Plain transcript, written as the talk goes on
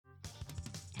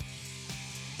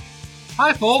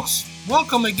Hi folks,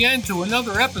 welcome again to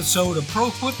another episode of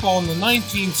Pro Football in the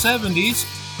 1970s.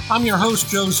 I'm your host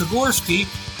Joe Zagorski.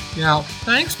 Now,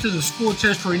 thanks to the Sports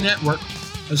History Network,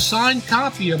 a signed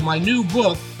copy of my new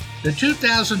book, The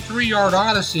 2003 Yard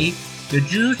Odyssey, The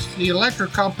Juice, The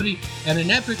Electric Company, and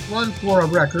an Epic Run for a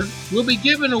Record will be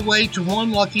given away to one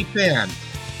lucky fan.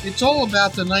 It's all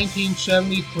about the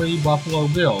 1973 Buffalo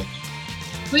Bills.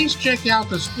 Please check out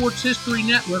the Sports History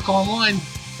Network online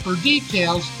for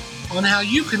details on how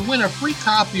you can win a free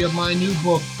copy of my new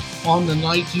book on the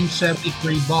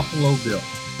 1973 Buffalo Bills.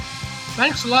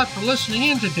 Thanks a lot for listening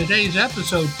in to today's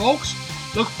episode, folks.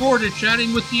 Look forward to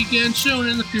chatting with you again soon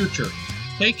in the future.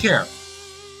 Take care.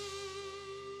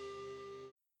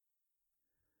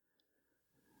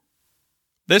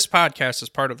 This podcast is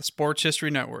part of the Sports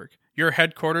History Network, your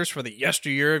headquarters for the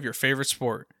yesteryear of your favorite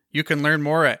sport. You can learn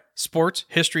more at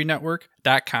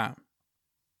sportshistorynetwork.com.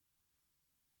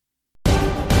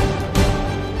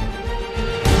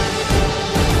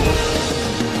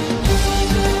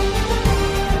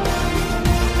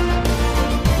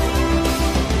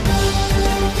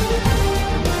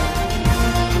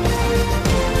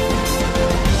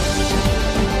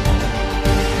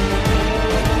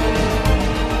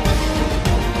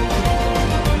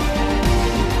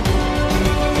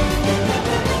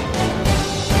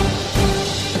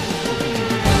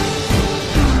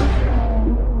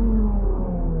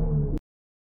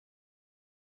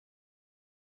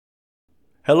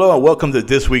 Hello and welcome to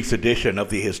this week's edition of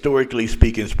the Historically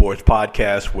Speaking Sports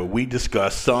Podcast, where we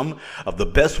discuss some of the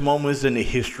best moments in the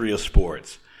history of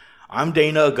sports. I'm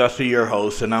Dana Augusta, your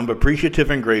host, and I'm appreciative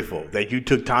and grateful that you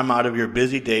took time out of your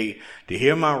busy day to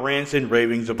hear my rants and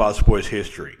ravings about sports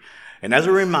history. And as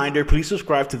a reminder, please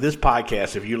subscribe to this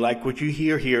podcast if you like what you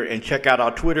hear here, and check out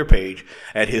our Twitter page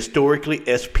at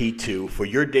HistoricallySP2 for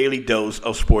your daily dose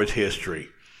of sports history.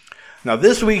 Now,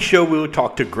 this week's show, we will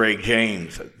talk to Greg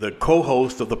James, the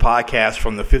co-host of the podcast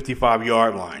From the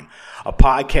 55-Yard Line, a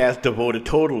podcast devoted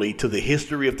totally to the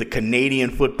history of the Canadian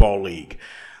Football League.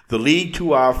 The league,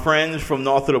 to our friends from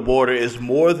north of the border, is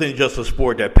more than just a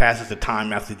sport that passes the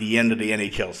time after the end of the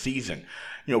NHL season.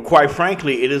 Quite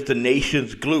frankly, it is the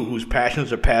nation's glue whose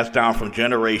passions are passed down from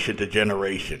generation to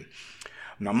generation.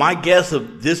 Now, my guest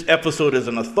of this episode is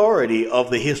an authority of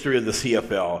the history of the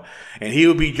CFL, and he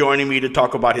will be joining me to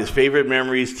talk about his favorite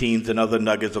memories, teams, and other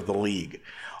nuggets of the league.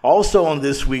 Also on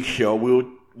this week's show,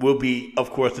 will be,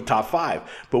 of course, the top five.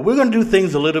 But we're going to do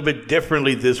things a little bit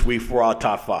differently this week for our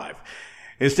top five.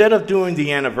 Instead of doing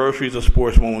the anniversaries of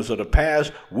sports moments of the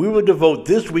past, we will devote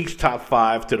this week's top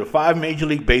five to the 5 Major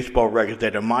League Baseball records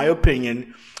that, in my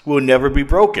opinion, will never be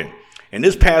broken. And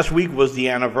this past week was the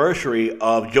anniversary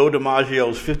of Joe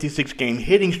DiMaggio's 56-game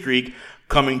hitting streak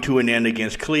coming to an end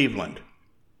against Cleveland.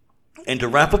 And to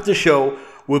wrap up the show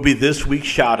will be this week's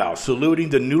shout-out, saluting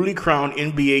the newly crowned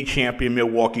NBA champion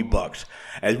Milwaukee Bucks,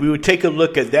 as we would take a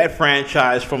look at that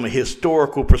franchise from a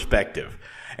historical perspective.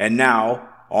 And now,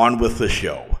 on with the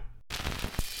show.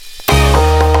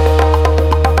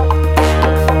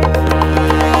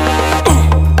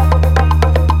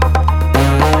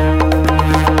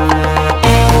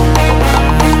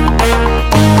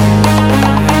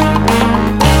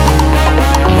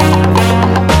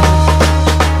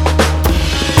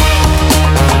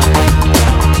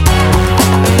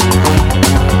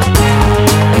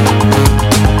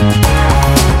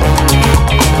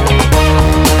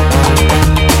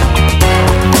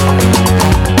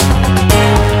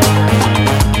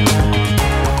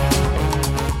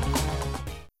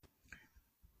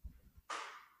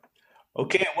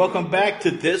 Okay, welcome back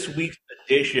to this week's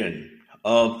edition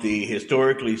of the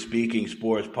Historically Speaking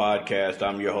Sports Podcast.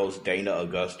 I'm your host, Dana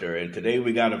Augusta, and today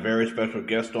we got a very special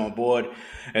guest on board.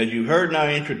 As you heard in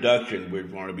our introduction, we're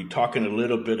going to be talking a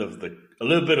little bit of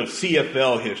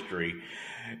CFL history.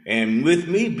 And with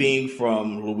me being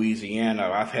from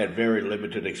Louisiana, I've had very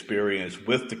limited experience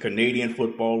with the Canadian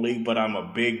Football League, but I'm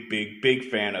a big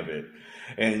fan of it.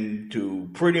 And to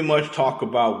pretty much talk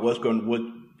about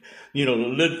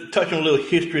touching a little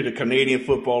history of the Canadian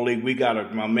Football League, we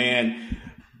got my man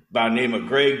by the name of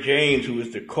Greg James, who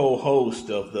is the co-host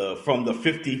of the From the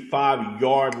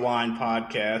 55-Yard Line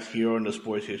podcast here on the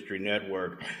Sports History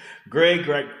Network. Greg,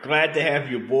 glad to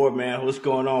have you aboard, man. What's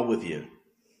going on with you?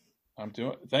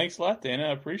 Thanks a lot, Dana.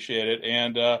 I appreciate it.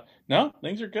 And no,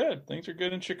 things are good. Things are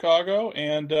good in Chicago.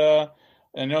 And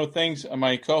I know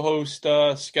my co-host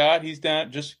Scott,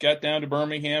 just got down to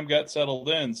Birmingham, got settled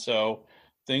in. So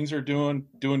things are doing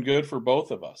good for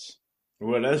both of us.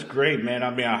 Well, that's great, man.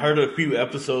 I mean, I heard a few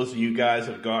episodes you guys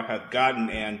have gotten,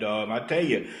 and I tell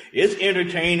you, it's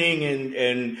entertaining,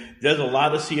 and there's a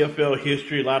lot of CFL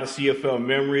history, a lot of CFL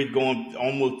memories going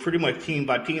almost pretty much team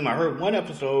by team. I heard one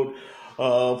episode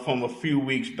from a few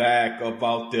weeks back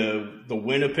about the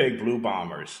Winnipeg Blue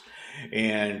Bombers.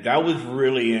 And that was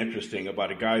really interesting,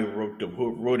 about a guy who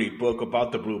wrote a book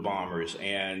about the Blue Bombers.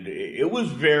 And it was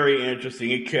very interesting.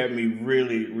 It kept me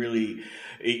really, really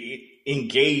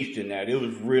engaged in that. It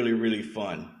was really, really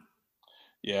fun.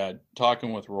 Yeah,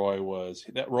 talking with Roy was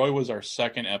our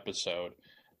second episode.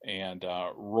 And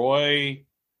Roy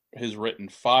has written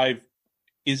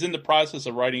is in the process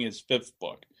of writing his fifth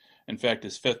book. In fact,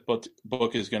 his fifth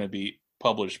book is going to be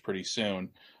published pretty soon.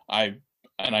 I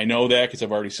know that because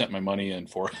I've already sent my money in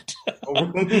for it.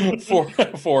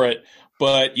 for it.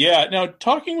 But yeah, now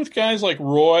talking with guys like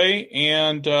Roy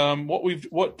and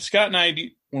what Scott and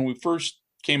I, when we first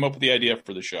came up with the idea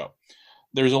for the show,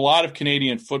 there's a lot of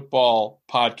Canadian football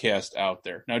podcasts out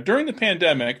there. Now, during the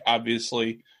pandemic,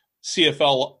 obviously,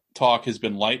 CFL talk has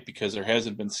been light because there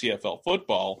hasn't been CFL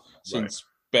football since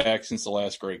the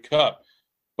last Grey Cup.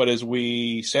 But as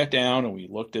we sat down and we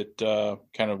looked at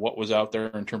kind of what was out there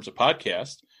in terms of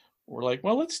podcasts, we're like,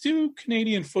 well, let's do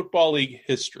Canadian Football League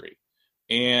history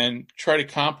and try to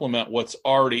complement what's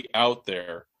already out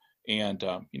there. And,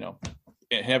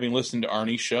 having listened to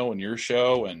Arnie's show and your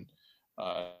show and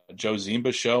Joe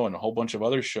Zimba's show and a whole bunch of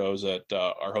other shows that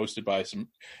are hosted by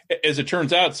as it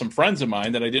turns out, some friends of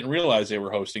mine that I didn't realize they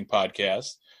were hosting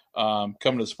podcasts. Coming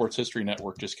to the Sports History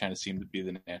Network just kind of seemed to be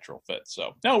the natural fit.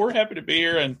 So, no, we're happy to be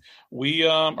here, and we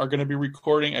are going to be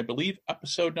recording, I believe,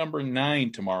 episode number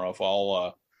 9 tomorrow, if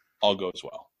all goes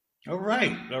well. All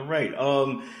right.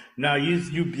 Now,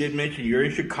 you did mention you're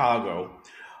in Chicago.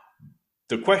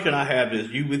 The question I have is,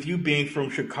 with you being from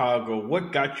Chicago,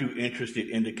 what got you interested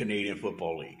in the Canadian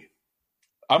Football League?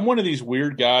 I'm one of these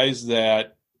weird guys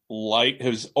that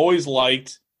has always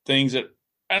liked things that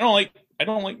I don't like.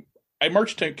 I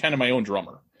marched to kind of my own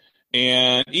drummer.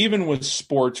 And even with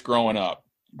sports growing up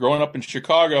in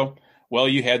Chicago, well,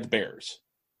 you had the Bears.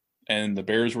 And the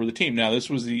Bears were the team. Now, this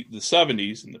was the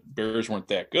 70s, and the Bears weren't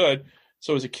that good.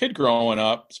 So as a kid growing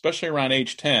up, especially around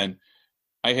age 10,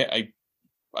 I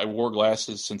wore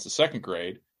glasses since the second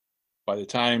grade. By the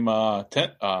time I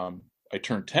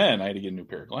turned 10, I had to get a new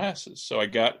pair of glasses. So I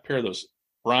got a pair of those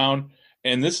brown,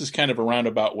 and this is kind of a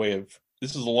roundabout way of,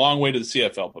 this is a long way to the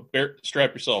CFL, but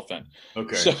strap yourself in.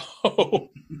 Okay. So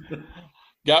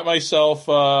got myself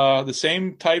the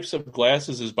same types of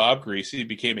glasses as Bob Greasy.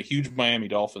 Became a huge Miami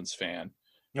Dolphins fan.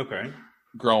 Okay.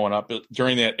 Growing up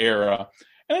during that era.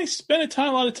 And I spent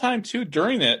a lot of time, too,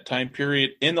 during that time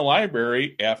period in the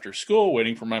library after school,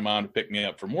 waiting for my mom to pick me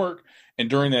up from work.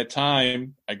 And during that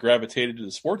time, I gravitated to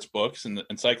the sports books and the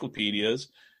encyclopedias.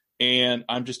 And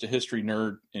I'm just a history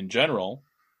nerd in general.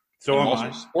 So I'm am also I.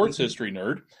 a sports history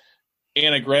nerd.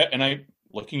 And I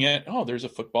looking at, there's a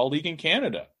football league in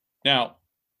Canada. Now,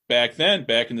 back in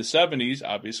the 70s,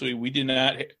 obviously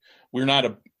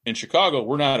in Chicago,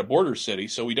 we're not a border city,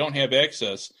 so we don't have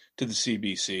access to the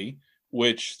CBC,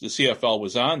 which the CFL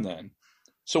was on then.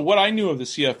 So what I knew of the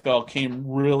CFL came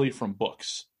really from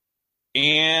books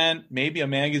and maybe a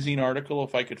magazine article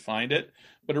if I could find it.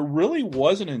 But it really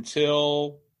wasn't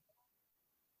until,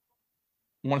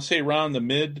 I want to say, around the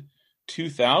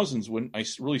mid-2000s when I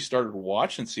really started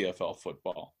watching CFL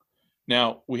football.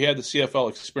 Now, we had the CFL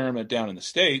experiment down in the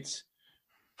States,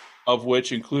 of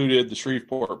which included the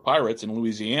Shreveport Pirates in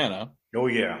Louisiana. Oh,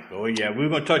 yeah. We're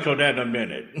going to touch on that in a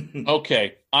minute.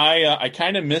 Okay. I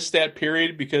kind of missed that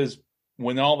period because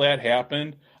when all that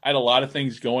happened, I had a lot of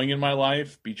things going in my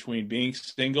life between being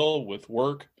single, with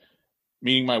work,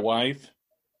 meeting my wife.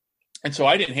 And so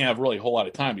I didn't have really a whole lot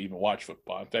of time to even watch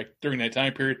football. In fact, during that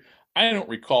time period, I don't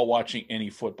recall watching any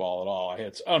football at all. I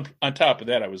had, on top of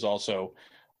that, I was also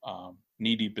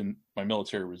knee-deep in my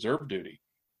military reserve duty.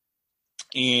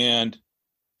 And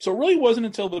so it really wasn't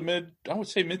until the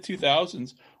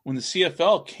mid-2000s when the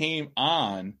CFL came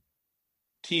on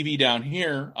TV down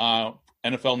here,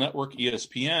 NFL Network,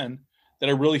 ESPN, that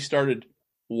I really started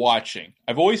watching.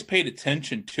 I've always paid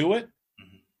attention to it,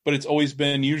 but it's always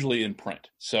been usually in print.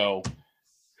 So,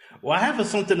 well, I have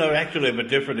something of a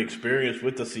different experience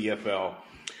with the CFL.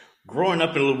 Growing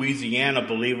up in Louisiana,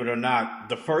 believe it or not,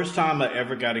 the first time I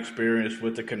ever got experience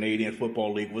with the Canadian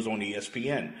Football League was on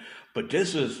ESPN. But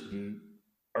this is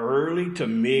early to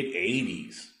mid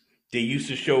 80s. They used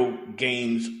to show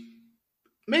games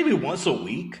maybe once a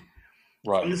week.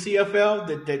 Right. In the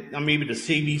CFL, maybe the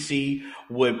CBC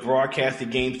would broadcast the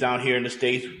games down here in the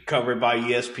States covered by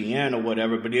ESPN or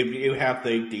whatever, but you have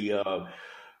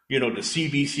the the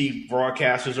CBC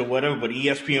broadcasters or whatever, but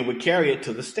ESPN would carry it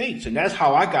to the States. And that's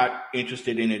how I got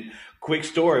interested in it. Quick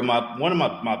story, one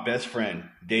of my best friend,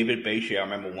 David Bache, I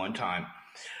remember one time,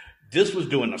 this was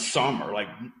during the summer, like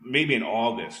maybe in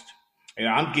August. And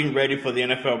I'm getting ready for the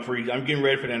NFL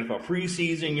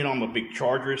preseason. I'm a big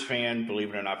Chargers fan, believe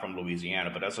it or not, from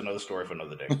Louisiana, but that's another story for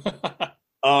another day.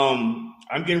 I'm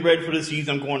getting ready for the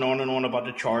season. I'm going on and on about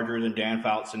the Chargers and Dan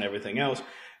Fouts and everything else.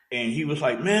 And he was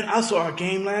like, man, I saw a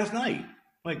game last night.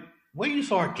 Like, where you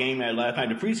saw a game at last night?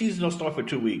 The preseason don't start for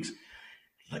 2 weeks.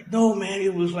 He's like, no, man,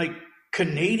 it was like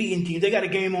Canadian team. They got a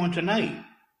game on tonight.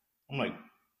 I'm like,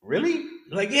 really?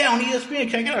 Like, yeah, on ESPN.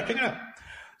 Check it out.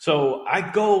 So I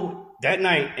go that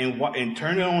night and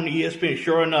turn it on ESPN,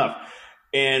 sure enough.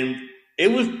 And it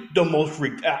was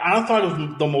I thought it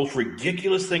was the most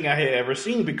ridiculous thing I had ever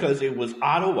seen, because it was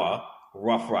Ottawa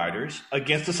Rough Riders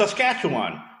against the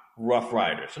Saskatchewan Rough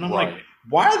Riders. And I'm like,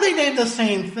 why are they named the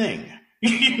same thing?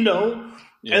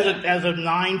 As a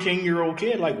 9-10-year-old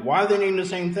kid, like, why are they named the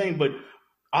same thing? But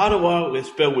Ottawa is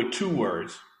spelled with 2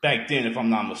 words back then, if I'm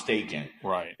not mistaken.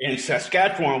 Right. And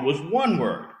Saskatchewan was 1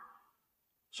 word.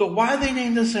 So why are they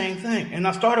named the same thing? And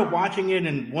I started watching it,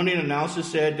 and one of the announcers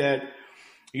said that,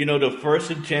 the 1st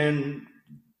and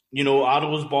 10,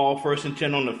 Ottawa's ball 1st and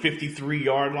 10 on the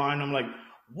 53-yard line. I'm like,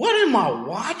 what am I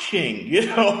watching?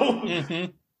 Mm-hmm.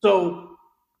 So,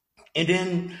 and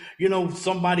then,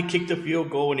 somebody kicked a field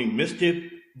goal and he missed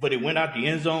it, but it went out the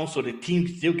end zone, so the team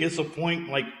still gets a point.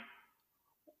 Like,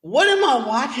 what am I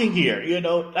watching here?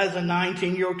 As a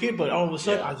 9-10-year-old kid, but all of a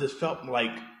sudden I just felt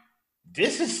like,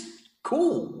 this is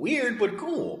cool, weird, but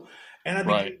cool. And I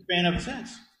became a fan ever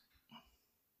since.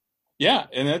 Yeah,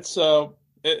 and that's the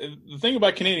thing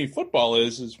about Canadian football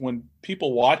is when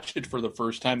people watch it for the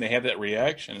first time, they have that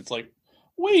reaction. It's like,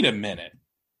 wait a minute,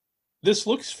 this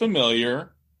looks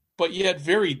familiar, but yet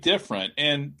very different.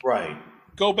 And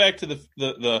go back to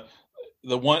the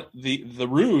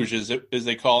Rouge, as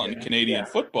they call it in Canadian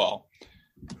football.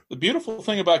 The beautiful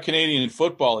thing about Canadian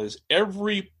football is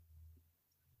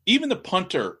even the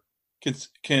punter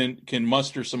can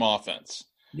muster some offense.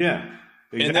 Yeah,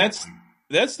 exactly. And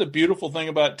that's the beautiful thing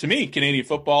about, to me, Canadian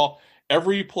football.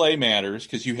 Every play matters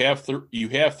because you have 3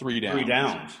 downs. 3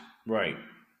 downs, right?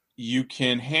 You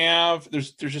can have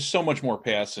there's just so much more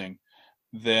passing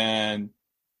than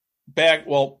back.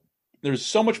 Well, there's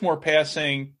so much more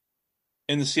passing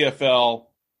in the CFL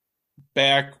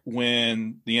back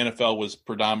when the NFL was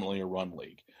predominantly a run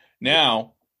league.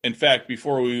 Now, in fact,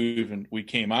 before we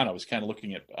came on, I was kind of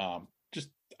looking at just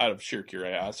out of sheer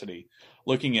curiosity,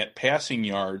 looking at passing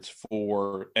yards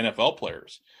for NFL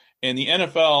players. And the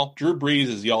NFL, Drew Brees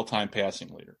is the all-time passing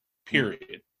leader,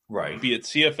 period. Right. Be it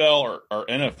CFL or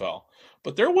NFL.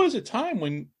 But there was a time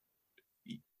when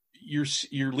your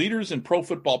leaders in pro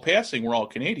football passing were all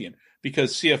Canadian,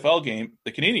 because the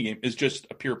Canadian game is just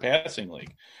a pure passing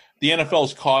league. The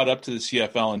NFL's caught up to the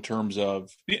CFL in terms of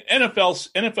the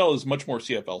NFL is much more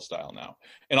CFL style now.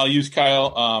 And I'll use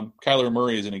Kyler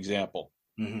Murray as an example.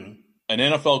 Mm-hmm. An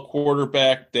NFL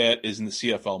quarterback that is in the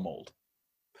CFL mold.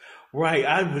 Right.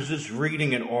 I was just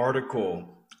reading an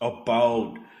article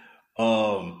about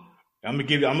we're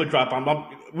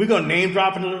gonna name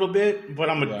drop in a little bit, but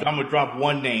I'm gonna drop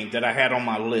one name that I had on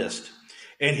my list.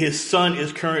 And his son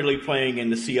is currently playing in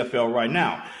the CFL right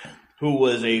now, who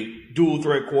was a dual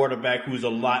threat quarterback who's a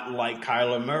lot like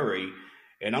Kyler Murray.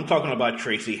 And I'm talking about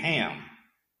Tracy Ham.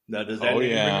 Now, does that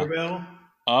ring a bell?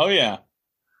 Oh, yeah.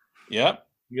 Yep.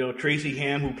 Tracy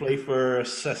Ham, who played for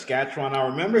Saskatchewan. I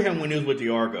remember him when he was with the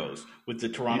Argos, with the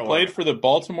Toronto. He played for the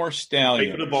Baltimore Stallions.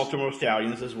 Played for the Baltimore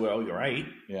Stallions as well. You're right.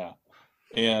 Yeah.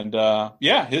 And,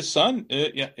 his son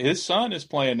is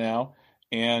playing now.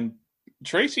 And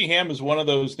Tracy Ham is one of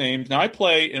those names. Now, I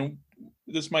play, and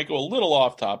this might go a little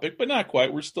off topic, but not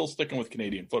quite. We're still sticking with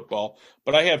Canadian football.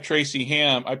 But I have Tracy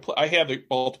Ham. I have the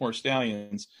Baltimore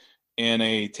Stallions in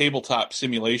a tabletop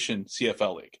simulation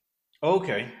CFL league.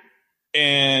 Okay.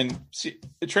 And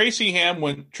Tracy Ham,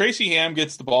 when Tracy Ham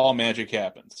gets the ball, magic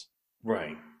happens.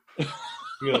 Right.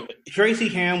 Tracy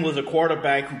Ham was a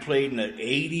quarterback who played in the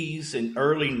 80s and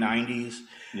early 90s.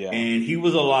 Yeah. And he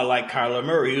was a lot like Kyler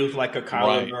Murray. He was like a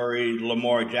Kyler Murray,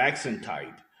 Lamar Jackson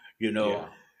type, Yeah.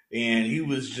 And he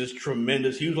was just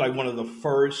tremendous. He was like one of the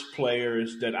first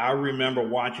players that I remember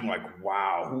watching, like,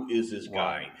 wow, who is this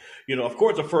guy? Of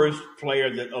course, the first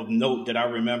player of note that I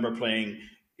remember playing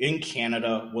in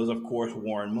Canada was, of course,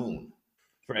 Warren Moon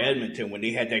for Edmonton when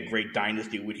they had that great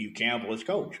dynasty with Hugh Campbell as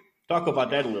coach. Talk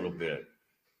about that a little bit.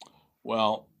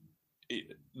 Well,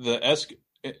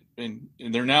 and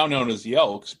they're now known as the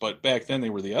Elks, but back then they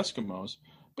were the Eskimos.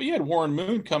 But you had Warren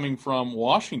Moon coming from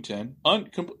Washington,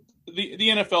 the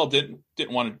NFL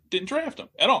didn't draft him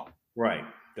at all. Right.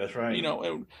 That's right. You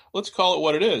know, let's call it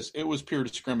what it is. It was pure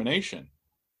discrimination,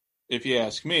 if you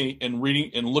ask me. And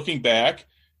reading and looking back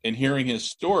and hearing his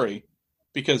story,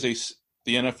 because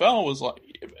the NFL was like,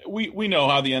 we know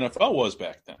how the NFL was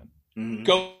back then. Mm-hmm.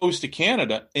 Goes to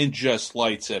Canada and just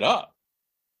lights it up.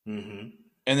 Mm-hmm.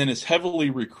 And then is heavily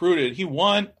recruited. He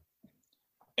won,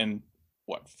 and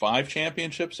 5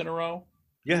 championships in a row?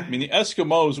 Yeah. I mean, the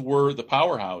Eskimos were the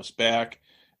powerhouse back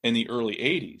in the early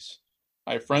 80s.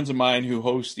 I have friends of mine who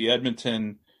host the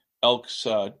Edmonton Elks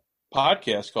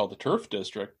podcast called the Turf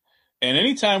District. And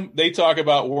anytime they talk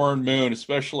about Warren Moon,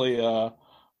 especially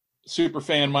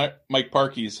superfan Mike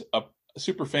Parkey's,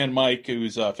 superfan Mike,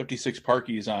 who's 56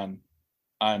 Parkey's on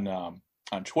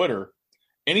Twitter,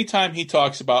 anytime he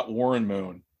talks about Warren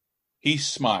Moon, he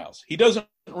smiles. He doesn't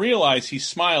realize he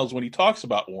smiles when he talks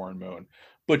about Warren Moon,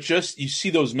 but just you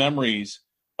see those memories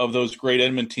of those great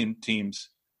Edmonton teams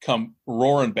come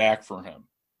roaring back for him.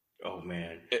 Oh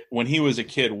man, when he was a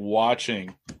kid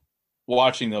watching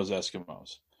those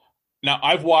Eskimos. Now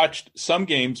I've watched some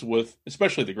games with,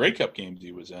 especially the Grey Cup games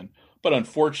he was in, but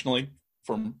unfortunately,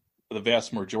 from the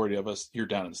vast majority of us here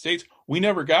down in the States, we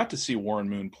never got to see Warren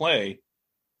Moon play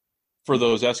for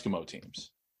those Eskimo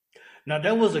teams. Now,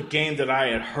 there was a game that I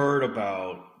had heard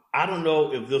about. I don't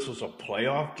know if this was a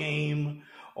playoff game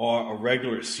or a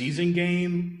regular season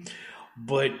game,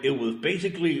 but it was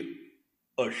basically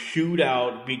a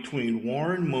shootout between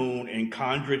Warren Moon and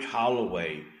Condredge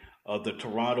Holloway of the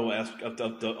Toronto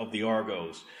of the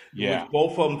Argos. Yeah,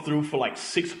 both of them threw for like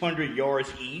 600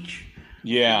 yards each.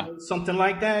 Yeah, something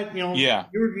like that. You know. Yeah,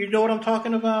 you know what I'm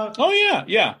talking about? Oh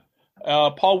yeah.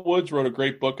 Paul Woods wrote a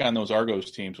great book on those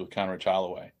Argos teams with Condredge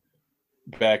Holloway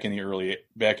back in the early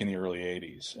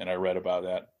 80s, and I read about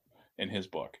that in his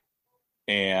book.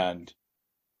 And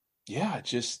yeah, it's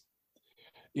just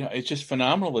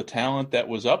phenomenal, the talent that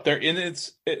was up there, and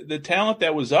it's the talent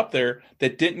that was up there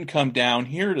that didn't come down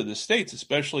here to the States,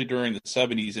 especially during the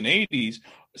 70s and 80s,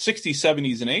 60s,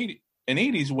 70s, and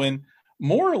 80s, when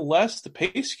more or less the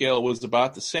pay scale was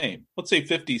about the same. Let's say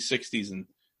 50s, 60s, and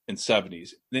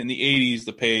 70s. In the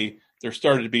 80s, there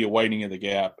started to be a widening of the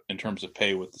gap in terms of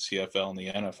pay with the CFL and the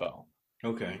NFL.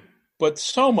 Okay. But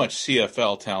so much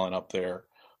CFL talent up there.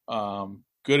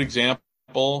 Good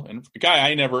example, and a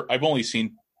guy I've only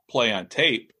seen play on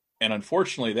tape, and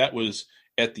unfortunately that was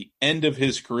at the end of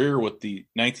his career with the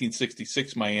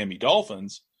 1966 Miami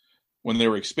Dolphins when they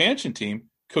were expansion team,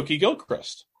 Cookie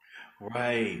Gilchrist.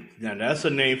 Right. Now that's a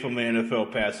name from the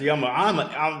NFL past. See, I'm an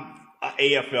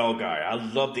AFL guy. I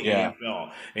love the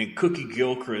AFL. And Cookie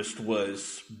Gilchrist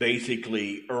was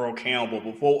basically Earl Campbell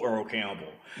before Earl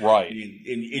Campbell. Right. And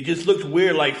it just looks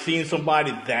weird, like seeing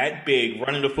somebody that big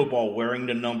running the football wearing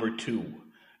the number 2.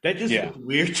 That just looks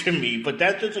weird to me, but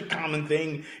that's just a common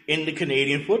thing in the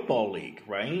Canadian Football League,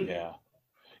 right? Yeah.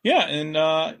 Yeah, and,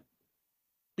 Doug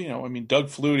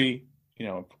Flutie,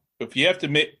 if you have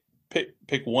to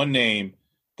pick one name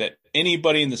that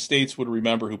anybody in the States would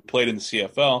remember who played in the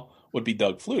CFL, would be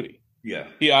Doug Flutie. Yeah.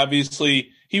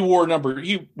 He wore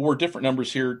different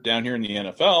numbers down here in the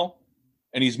NFL,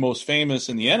 and he's most famous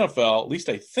in the NFL. At least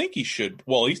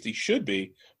he should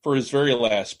be for his very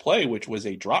last play, which was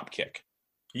a drop kick.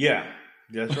 Yeah,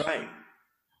 that's right.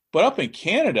 But up in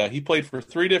Canada, he played for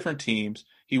 3 different teams.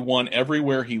 He won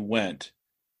everywhere he went.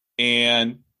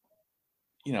 And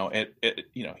he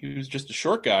was just a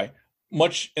short guy,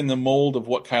 much in the mold of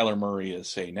what Kyler Murray is,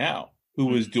 say, now, who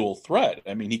was dual threat.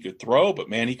 I mean, he could throw, but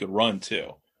man, he could run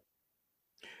too.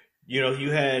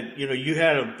 You had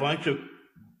a bunch of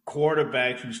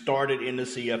quarterbacks who started in the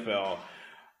CFL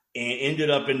and ended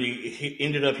up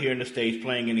here in the States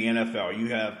playing in the NFL. You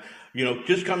have,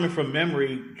 just coming from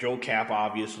memory, Joe Kapp,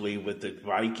 obviously, with the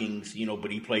Vikings,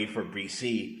 but he played for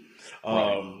BC.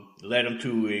 Right. Led him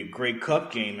to a Grey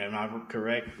Cup game, am I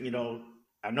correct?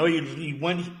 I know he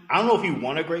won. I don't know if he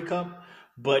won a Grey Cup,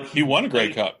 but he won a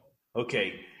Grey Cup.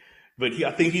 Okay, but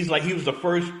I think he was the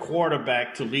first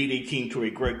quarterback to lead a team to a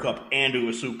Grey Cup and to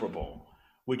a Super Bowl,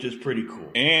 which is pretty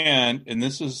cool. And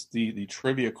this is the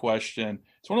trivia question.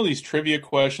 It's one of these trivia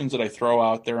questions that I throw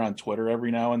out there on Twitter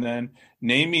every now and then.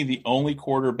 Name me the only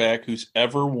quarterback who's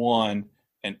ever won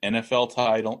an NFL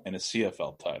title and a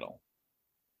CFL title.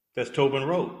 That's Tobin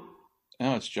Rote.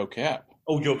 No, it's Joe Kapp.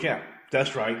 Oh, Joe Kapp.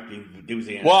 That's right. He was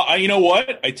the answer. Well, you know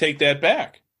what? I take that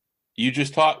back. You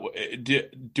just taught.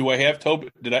 Do I have Tobin?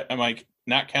 Am I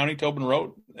not counting Tobin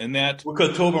Rote in that?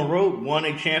 Because Tobin Rote won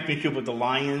a championship with the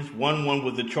Lions, won one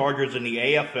with the Chargers in the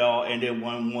AFL, and then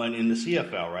won one in the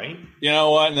CFL, right? You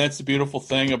know what? And that's the beautiful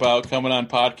thing about coming on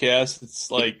podcasts. It's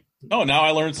like, oh, now I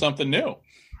learned something new.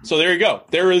 So there you go.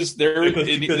 Because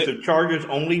the Chargers'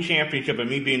 only championship, and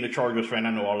me being the Chargers fan,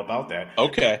 I know all about that.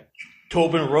 Okay.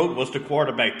 Tobin Rote was the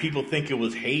quarterback. People think it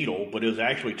was Hadel, but it was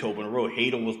actually Tobin Rote.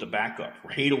 Hadel was the backup.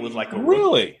 Hadel was like a rookie.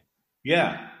 Really?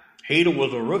 Yeah. Hadel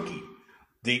was a rookie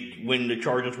when the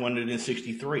Chargers won it in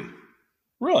 63.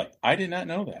 Really? I did not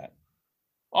know that.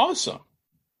 Awesome.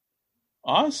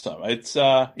 It's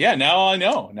now I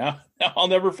know. Now I'll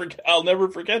never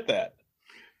forget that.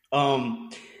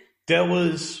 There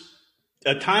was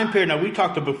a time period. Now we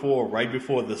talked before, right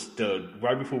before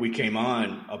we came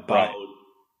on about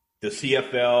the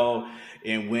CFL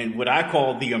and when what I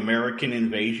call the American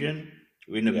invasion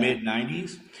in the mid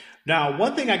 90s. Now,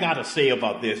 one thing I got to say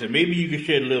about this, and maybe you can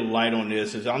shed a little light on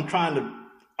this, is I'm trying to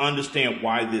understand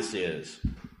why this is.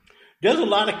 There's a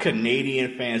lot of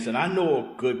Canadian fans, and I know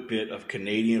a good bit of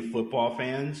Canadian football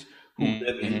fans who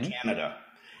live in Canada.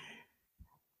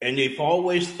 And they've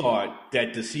always thought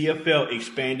that the CFL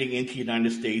expanding into the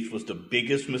United States was the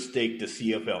biggest mistake the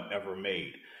CFL ever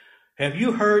made. Have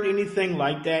you heard anything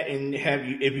like that? And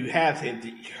if you have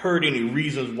heard any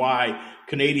reasons why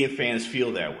Canadian fans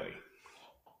feel that way?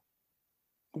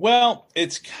 Well,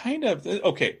 it's kind of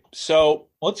okay. So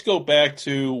let's go back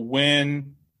to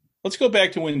when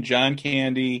John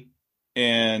Candy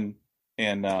and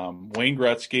Wayne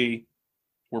Gretzky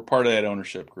were part of that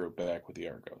ownership group back with the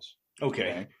Argos.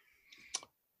 Okay.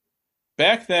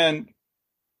 Back then,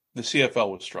 the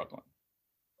CFL was struggling,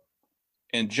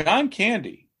 and John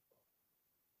Candy,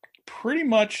 pretty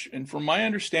much, and from my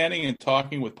understanding and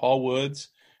talking with Paul Woods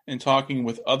and talking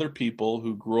with other people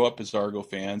who grew up as Argo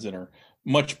fans and are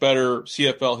much better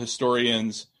CFL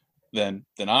historians than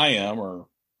I am, or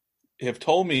have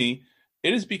told me,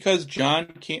 it is because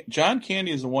John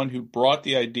Candy is the one who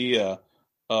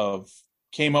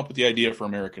came up with the idea for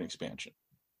American expansion.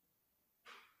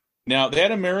 Now,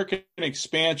 that American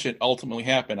expansion ultimately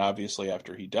happened, obviously,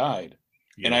 after he died.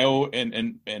 Yeah.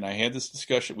 And I had this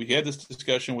discussion. We had this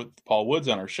discussion with Paul Woods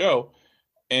on our show,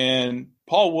 and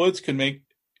Paul Woods can make,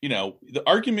 the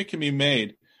argument can be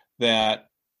made that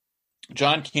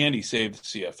John Candy saved the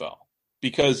CFL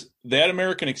because that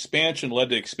American expansion led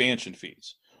to expansion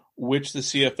fees, which the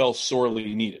CFL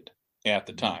sorely needed at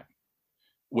the time.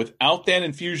 Without that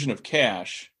infusion of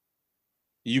cash,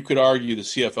 you could argue the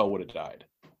CFL would have died.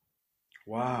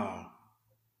 Wow.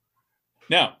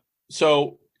 Now,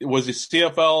 so was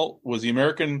the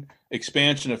American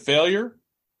expansion a failure?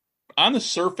 On the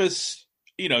surface,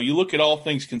 you look at all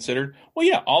things considered, well,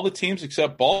 yeah, all the teams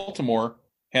except Baltimore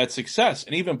had success.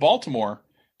 And even Baltimore,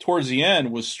 towards the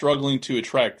end, was struggling to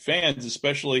attract fans,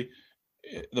 especially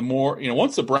the more,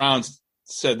 once the Browns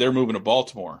said they're moving to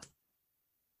Baltimore,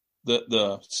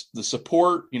 the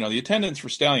support, the attendance for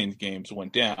Stallions games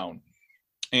went down.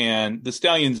 And the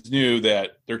Stallions knew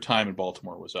that their time in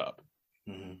Baltimore was up.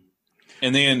 Mm-hmm.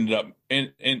 And they ended up,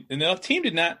 and the team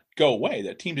did not go away.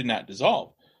 That team did not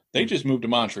dissolve. They just moved to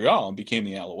Montreal and became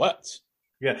the Alouettes.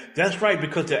 Yeah, that's right,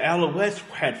 because the Alouettes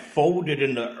had folded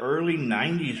in the early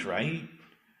 90s, right?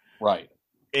 Right.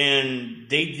 And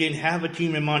they didn't have a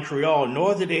team in Montreal,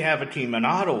 nor did they have a team in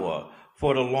Ottawa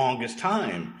for the longest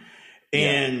time.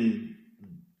 And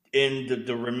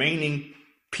the remaining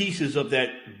pieces of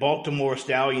that Baltimore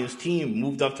Stallions team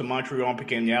moved up to Montreal and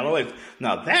became the Alouettes.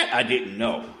 Now, that I didn't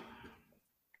know.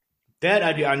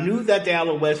 I knew that the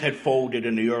Alouettes had folded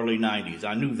in the early 90s.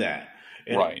 I knew that.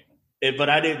 Right. But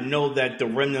I didn't know that the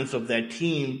remnants of that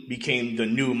team became the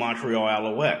new Montreal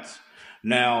Alouettes.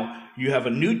 Now, you have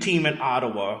a new team in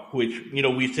Ottawa, which,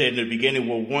 we said in the beginning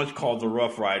were once called the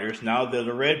Rough Riders. Now they're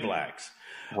the Red Blacks.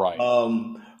 Right.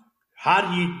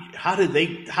 How did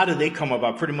they come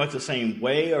about? Pretty much the same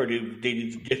way, or did they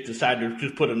just decide to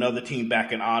just put another team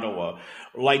back in Ottawa,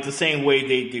 like the same way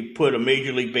they put a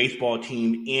Major League Baseball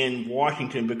team in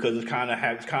Washington, because it's kind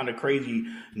of crazy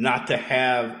not to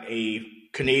have a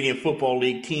Canadian Football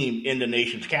League team in the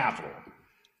nation's capital.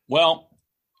 Well,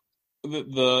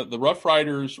 the Rough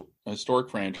Riders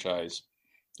historic franchise,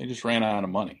 they just ran out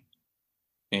of money,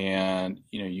 and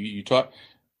you talk.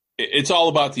 It's all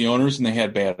about the owners, and they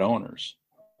had bad owners.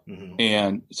 Mm-hmm.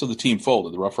 And so the team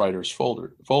folded. The Rough Riders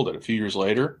folded. A few years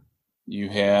later, you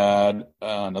had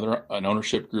an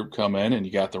ownership group come in, and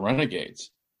you got the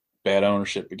Renegades. Bad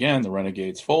ownership again. The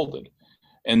Renegades folded.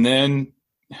 And then,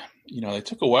 they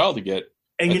took a while to get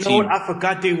And you know what? I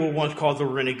forgot they were once called the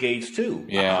Renegades, too.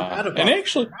 Yeah. And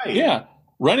actually, right.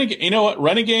 You know what?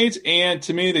 Renegades, and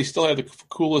to me, they still have the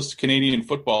coolest Canadian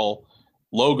football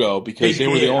logo because they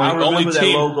were the only team. That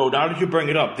logo. Now that you bring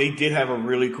it up, they did have a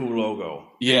really cool logo.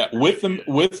 Yeah, with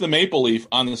the maple leaf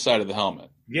on the side of the helmet.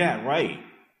 Yeah, right.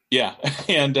 Yeah,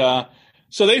 and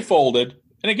so they folded,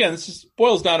 and again, this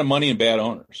boils down to money and bad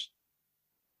owners.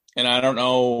 And I don't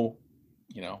know,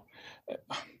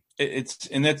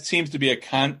 and that seems to be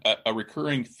a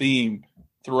recurring theme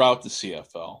throughout the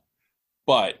CFL.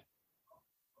 But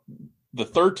the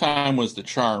third time was the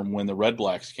charm when the Red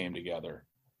Blacks came together,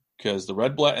 because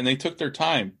and they took their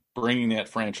time bringing that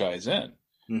franchise in.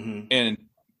 Mm-hmm. And,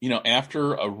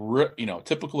 after a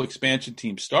typical expansion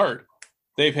team start,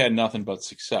 they've had nothing but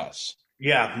success.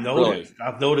 Yeah, I've noticed.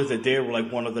 Really. I've noticed that they're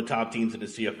like one of the top teams in the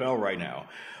CFL right now.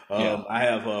 I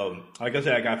have, like I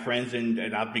said, I got friends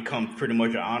and I've become pretty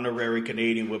much an honorary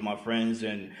Canadian with my friends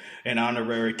and an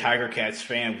honorary Tiger Cats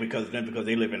fan because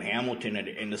they live in Hamilton and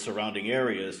in the surrounding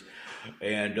areas.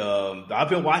 And I've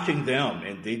been watching them,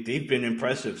 and they've been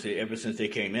impressive ever since they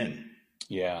came in.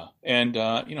 Yeah, and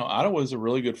Ottawa is a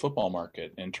really good football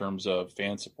market in terms of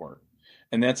fan support,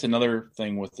 and that's another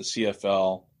thing with the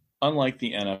CFL. Unlike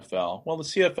the NFL, well, the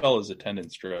CFL is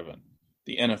attendance driven.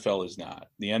 The NFL is not.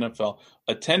 The NFL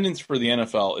attendance for the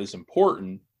NFL is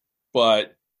important,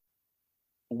 but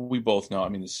we both know. I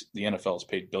mean, the NFL is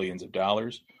paid billions of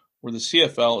dollars, where the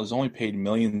CFL is only paid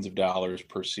millions of dollars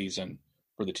per season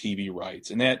for the TV rights,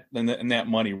 and that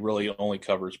money really only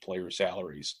covers player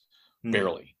salaries,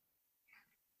 barely.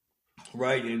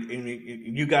 Right, and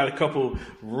you got a couple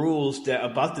rules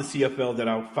about the CFL that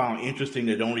I found interesting.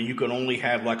 That you can only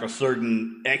have like a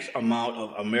certain X amount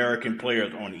of American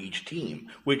players on each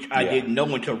team, which I didn't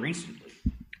know until recently.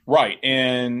 Right,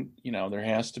 and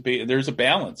there's a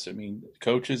balance. I mean,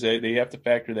 coaches they have to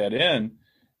factor that in,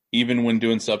 even when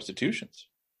doing substitutions.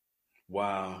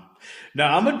 Wow.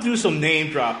 Now I'm gonna do some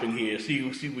name dropping here.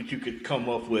 See what you could come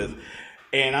up with.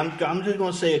 And I'm just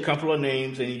going to say a couple of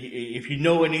names, and if you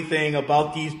know anything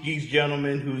about these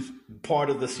gentlemen who's part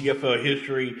of the CFL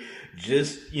history,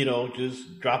 just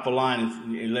drop a line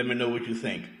and let me know what you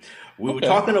think. We were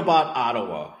talking about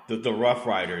Ottawa, the Rough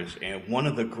Riders, and one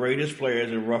of the greatest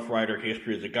players in Rough Rider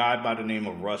history is a guy by the name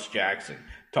of Russ Jackson.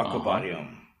 Talk about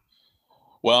him.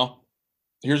 Well,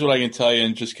 here's what I can tell you,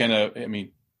 and just kind of,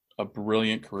 a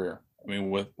brilliant career.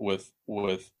 With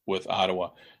Ottawa.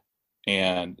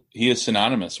 And he is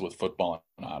synonymous with football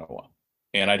in Ottawa.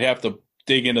 And I'd have to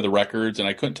dig into the records, and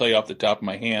I couldn't tell you off the top of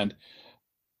my head,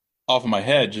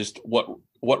 just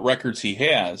what records he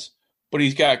has. But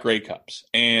he's got Grey Cups,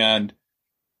 and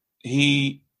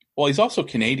he's also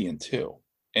Canadian too.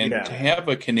 And to have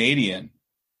a Canadian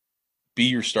be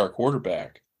your star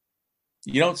quarterback,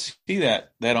 you don't see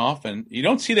that often. You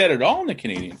don't see that at all in the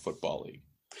Canadian Football League.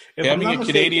 Having a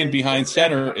Canadian behind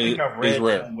center is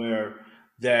rare.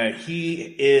 That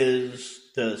he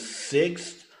is the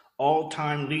 6th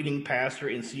all-time leading passer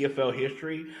in CFL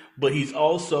history, but he's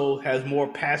also has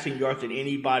more passing yards than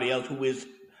anybody else who is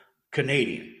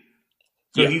Canadian.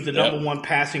 So he's the number one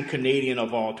passing Canadian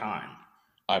of all time.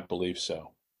 I believe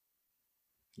so.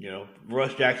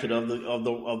 Russ Jackson of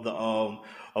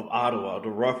Ottawa, the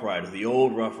Rough Riders, the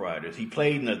old Rough Riders. He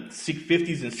played in the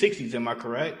 50s and 60s. Am I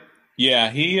correct?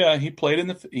 Yeah, he played in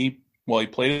the 50s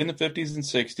and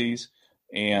 60s.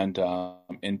 And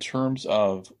in terms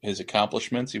of his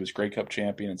accomplishments, he was Grey Cup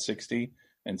champion in 60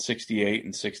 and 68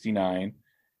 and 69.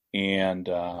 And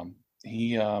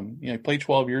he played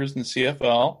 12 years in the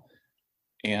CFL.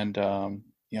 And,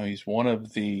 he's one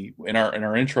of in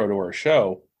our intro to our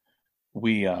show,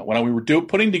 when we were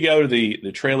putting together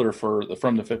the trailer for the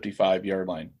From the 55-Yard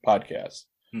Line podcast,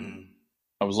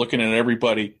 I was looking at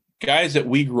everybody, guys that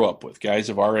we grew up with, guys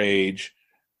of our age,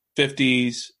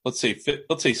 50s, let's say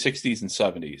 60s and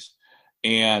 70s.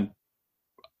 And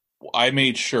I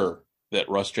made sure that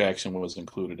Russ Jackson was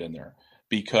included in there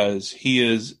because he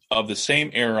is of the same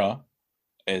era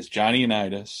as Johnny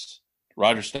Unitas,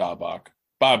 Roger Staubach,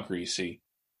 Bob Greasy,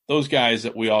 those guys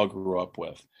that we all grew up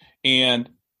with. And,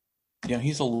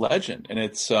 he's a legend. And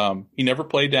it's he never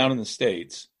played down in the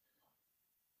States,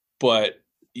 but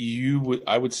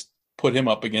I would put him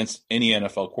up against any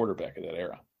NFL quarterback of that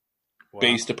era. Wow.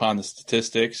 Based upon the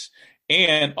statistics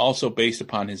and also based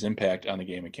upon his impact on the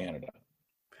game of Canada.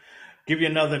 Give you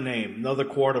another name, another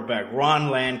quarterback, Ron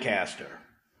Lancaster.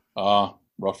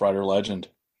 Rough Rider legend.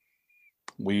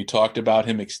 We talked about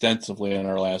him extensively in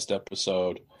our last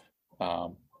episode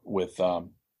with Don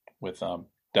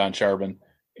Charbon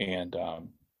and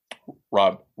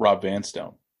Rob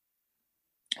Vanstone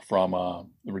from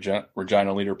the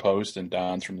Regina Leader Post and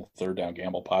Don's from the Third Down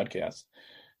Gamble podcast.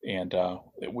 And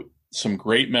some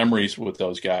great memories with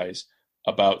those guys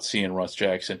about seeing Russ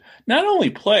Jackson not only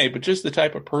play, but just the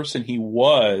type of person he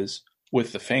was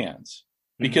with the fans.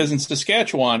 Because in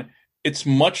Saskatchewan, it's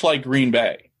much like Green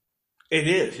Bay. It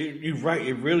is. You're right.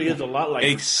 It really is a lot like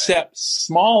except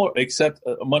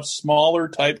a much smaller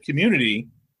type community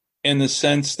in the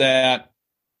sense that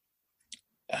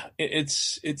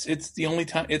it's the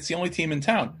only team in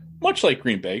town, much like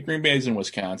Green Bay. Green Bay is in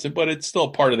Wisconsin, but it's still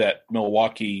part of that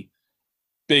Milwaukee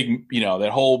that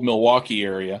whole Milwaukee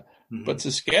area. Mm-hmm. But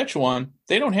Saskatchewan,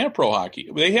 they don't have pro hockey.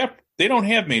 They don't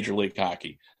have Major League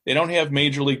Hockey. They don't have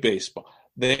Major League Baseball.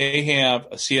 They have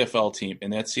a CFL team,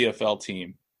 and that CFL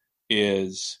team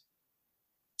is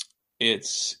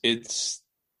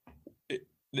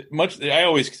much. I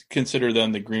always consider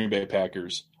them the Green Bay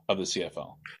Packers of the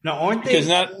CFL. Now, aren't they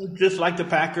just like the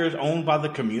Packers, owned by the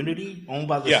community, owned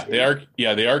by the state? They are.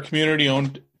 Yeah, they are community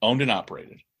owned and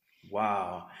operated.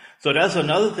 Wow. So that's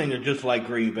another thing that's just like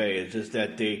Green Bay. It's just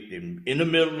that they're in the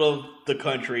middle of the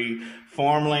country,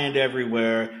 farmland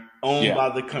everywhere, owned by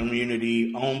the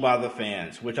community, owned by the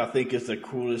fans, which I think is the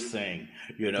coolest thing,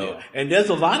 Yeah. And there's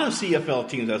a lot of CFL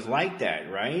teams that's like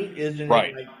that, right? Isn't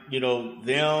right. it like,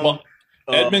 them? Well,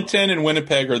 Edmonton and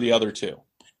Winnipeg are the other two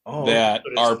that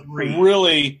are three.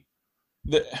 Really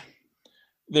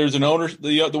there's an owner.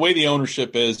 The way the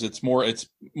ownership is, it's more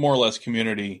or less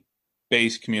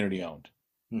community-based, community-owned.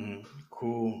 Mm-hmm.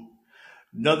 Cool.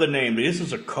 Another name. This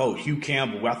is a coach, Hugh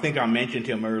Campbell. I think I mentioned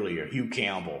him earlier. Hugh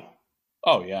Campbell.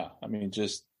 Oh yeah, I mean,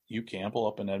 just Hugh Campbell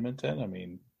up in Edmonton. I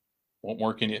mean, what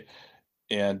more can you?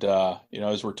 And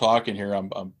as we're talking here,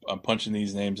 I'm punching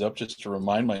these names up just to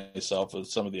remind myself of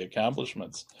some of the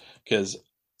accomplishments, because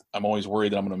I'm always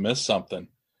worried that I'm going to miss something.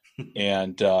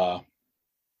 And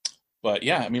but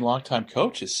yeah, I mean, longtime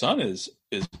coach. His son is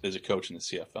a coach in the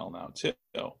CFL now too.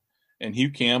 And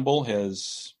Hugh Campbell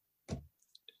has,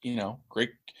 great.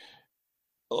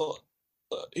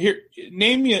 Here,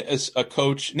 name me a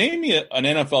coach. Name me an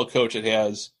NFL coach that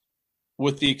has,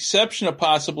 with the exception of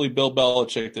possibly Bill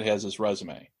Belichick, that has his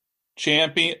resume.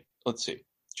 Championship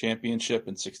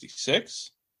in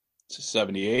 66,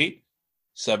 78,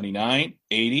 79,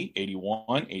 80,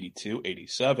 81, 82,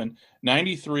 87,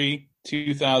 93,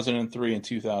 2003, and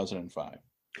 2005.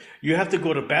 You have to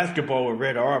go to basketball with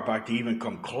Red Auerbach to even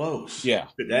come close to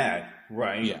that,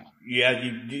 right? Yeah,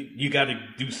 you got to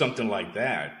do something like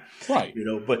that. Right.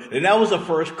 And that was the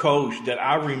first coach that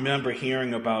I remember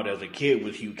hearing about as a kid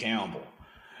was Hugh Campbell.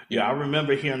 Yeah, I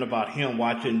remember hearing about him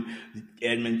watching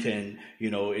Edmonton,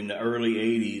 in the early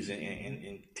 80s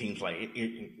and teams like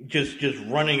just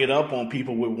running it up on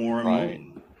people with Warren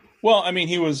Moon. Well, I mean,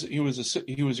 he was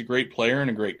a great player and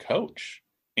a great coach.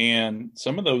 And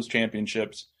some of those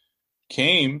championships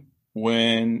came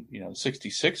when,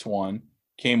 66 one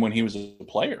came when he was a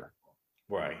player.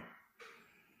 Right.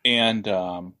 And,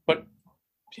 but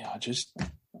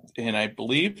and I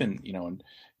believe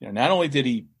not only did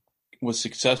he was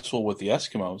successful with the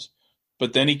Eskimos,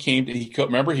 but then he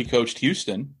coached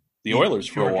Houston, the Oilers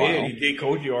for a while. He did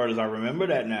coach the Oilers. I remember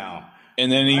that now. And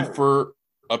then for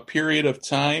a period of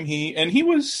time, he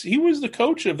was the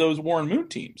coach of those Warren Moon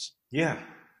teams. Yeah.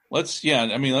 Let's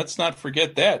not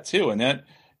forget that too. And that,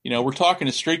 we're talking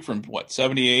a streak from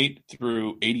 78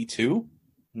 through 82.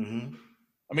 Mm-hmm.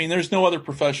 I mean, there's no other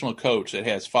professional coach that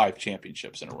has 5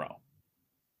 championships in a row.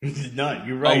 None.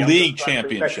 You're right. A league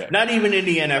championship. Not even in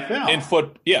the NFL.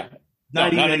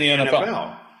 Not in the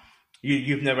NFL.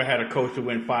 You've never had a coach to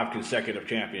win 5 consecutive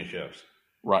championships.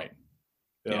 Right.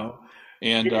 Yeah.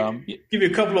 And give you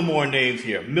a couple of more names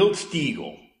here. Milt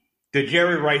Stegall. The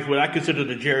Jerry Rice, what I consider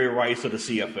the Jerry Rice of the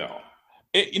CFL.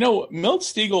 Milt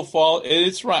Stegall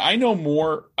it's right. I know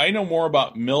more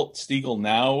about Milt Stegall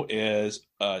now as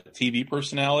a TV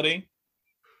personality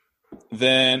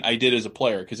than I did as a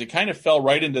player, because it kind of fell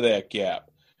right into that gap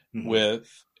with,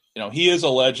 he is a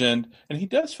legend, and he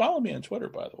does follow me on Twitter,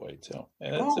 by the way, too.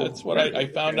 And that's what I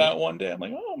found out one day. I'm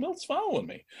like, oh, Milt's following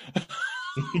me.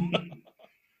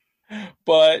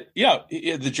 But yeah,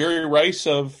 the Jerry Rice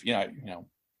of,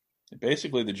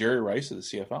 basically the Jerry Rice of the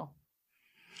CFL.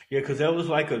 Yeah, because that was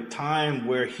like a time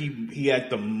where he had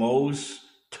the most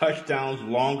touchdowns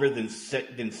longer than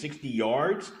 60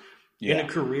 yards in a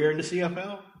career in the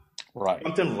CFL. Right.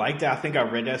 Something like that. I think I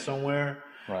read that somewhere.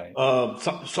 Right.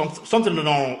 Something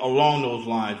along those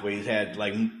lines, where he's had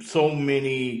like so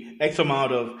many X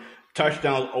amount of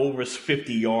touchdowns over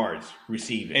 50 yards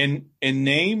receiving. And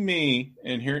name me,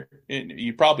 and here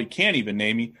you probably can't even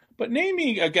name me, but name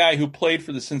me a guy who played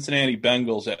for the Cincinnati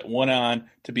Bengals that went on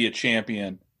to be a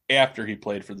champion after he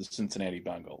played for the Cincinnati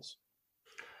Bengals.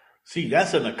 See,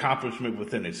 that's an accomplishment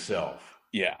within itself.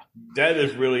 Yeah. That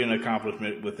is really an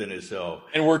accomplishment within itself.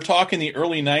 And we're talking the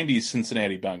early 90s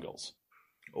Cincinnati Bengals.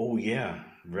 Oh, yeah.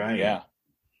 Right. Yeah.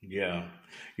 Yeah.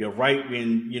 Right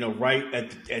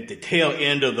at the tail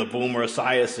end of the Boomer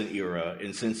Esiason era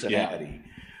in Cincinnati.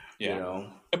 Yeah.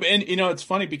 And, it's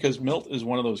funny because Milt is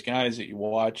one of those guys that you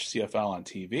watch CFL on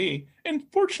TV. And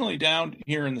fortunately, down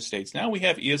here in the States, now we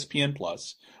have ESPN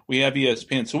Plus. We have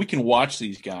ESPN. So we can watch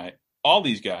all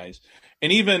these guys.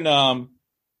 And even,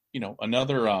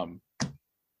 another, I'm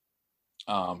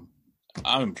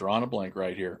drawing a blank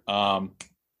right here.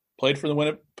 Played for the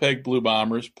Winnipeg Blue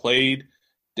Bombers, played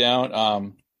down,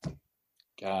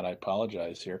 God, I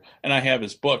apologize here. And I have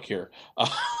his book here.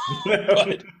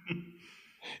 But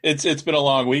it's been a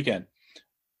long weekend.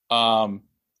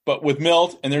 But with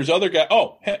Milt, and there's other guys.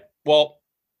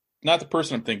 Not the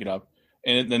person I'm thinking of,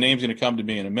 and the name's going to come to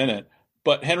me in a minute,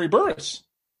 but Henry Burris.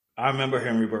 I remember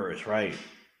Henry Burris, right.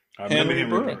 I remember Henry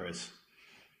Burris.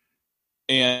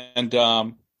 And,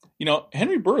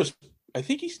 Henry Burris, I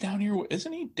think he's down here.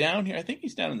 Isn't he down here? I think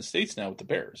he's down in the States now with the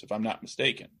Bears, if I'm not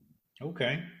mistaken.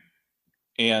 Okay.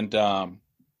 And,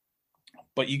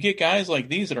 but you get guys like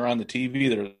these that are on the TV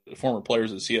that are former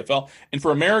players of the CFL. And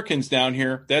for Americans down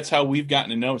here, that's how we've gotten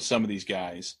to know some of these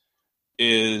guys,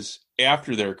 is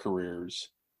after their careers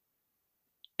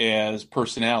as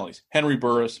personalities. Henry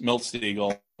Burris, Milt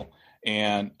Stegall,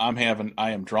 and I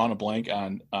am drawing a blank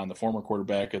on the former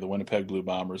quarterback of the Winnipeg Blue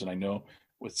Bombers. And I know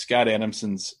with Scott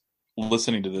Adamson's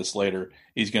listening to this later,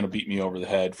 he's going to beat me over the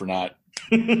head for not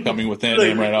coming with that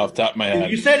name right off the top of my head.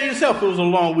 You said it yourself, it was a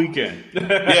long weekend.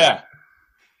 Yeah.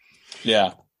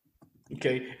 Yeah.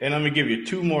 Okay, and I'm going to give you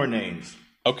two more names.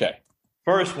 Okay.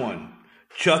 First one,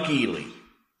 Chuck Ealey.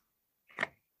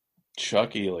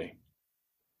 Chuck Ealey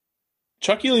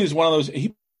is one of those.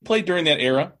 He played during that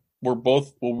era where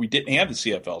we didn't have the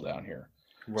CFL down here.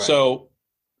 Right. So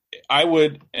I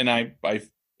would, and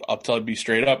I'll be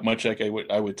straight up, much like I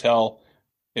would tell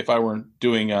if I were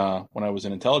doing when I was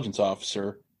an intelligence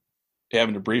officer,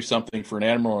 having to brief something for an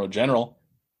admiral or a general.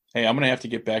 Hey, I'm going to have to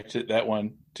get back to that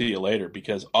one to you later,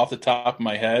 because off the top of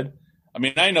my head, I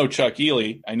mean, I know Chuck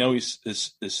Ealey, I know his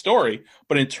story,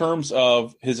 but in terms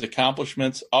of his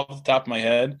accomplishments off the top of my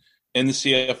head in the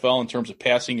CFL, in terms of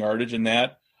passing yardage and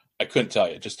that, I couldn't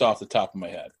tell you just off the top of my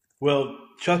head. Well,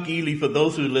 Chuck Ealey, for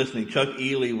those who are listening, Chuck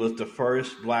Ealey was the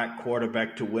first black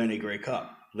quarterback to win a Grey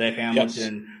Cup. Led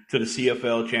Hamilton to the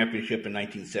CFL championship in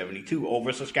 1972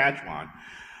 over Saskatchewan.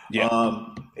 Yeah.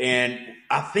 And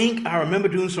I remember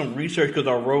doing some research because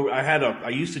I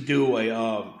used to do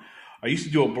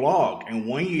a blog, and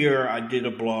one year I did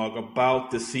a blog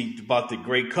about the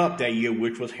Grey Cup that year,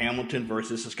 which was Hamilton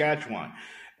versus Saskatchewan.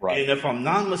 Right. And if I'm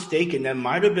not mistaken, that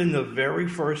might have been the very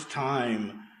first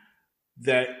time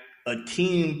that a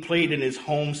team played in his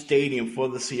home stadium for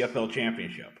the CFL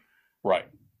championship. Right.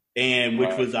 And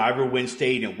which was Ivor Wynne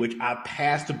Stadium, which I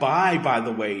passed by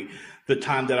the way, the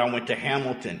time that I went to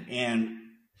Hamilton. And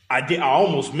I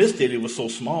almost missed it. It was so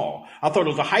small. I thought it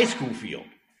was a high school field.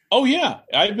 Oh, yeah.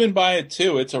 I've been by it,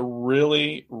 too. It's a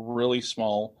really, really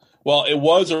small – well, it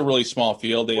was a really small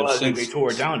field. They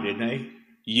tore it down, didn't they?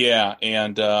 Yeah,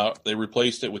 and they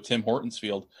replaced it with Tim Hortons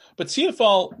Field. But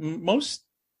most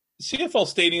CFL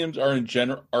stadiums are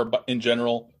in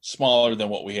general smaller than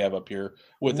what we have up here.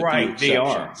 With they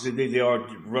are. They are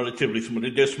relatively small.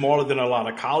 They're smaller than a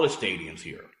lot of college stadiums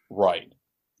here. Right.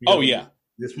 Yeah.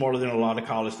 They're smaller than a lot of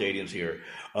college stadiums here.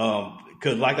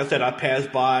 Because, like I said, I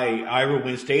passed by Ivor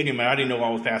Wynne Stadium, and I didn't know I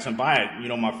was passing by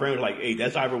it. My friend was like, "Hey,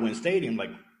 that's Ivor Wynne Stadium." I'm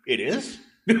like, it is?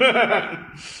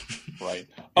 Right.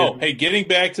 Oh, hey, getting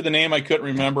back to the name I couldn't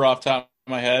remember off the top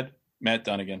of my head, Matt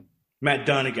Dunnigan. Matt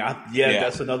Dunnigan. Yeah,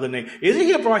 that's another name. Isn't he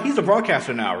he's a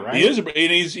broadcaster now, right? He is, and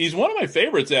he's one of my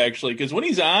favorites, actually, because when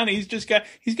he's on, he's got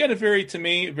a very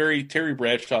Terry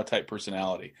Bradshaw type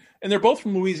personality. And they're both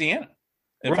from Louisiana,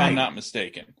 if I'm not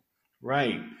mistaken.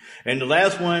 Right. And the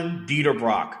last one, Dieter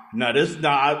Brock. Now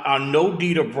I know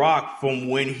Dieter Brock from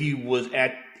when he was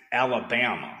at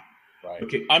Alabama. Right.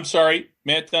 Okay. I'm sorry,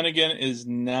 Matt Dunnigan is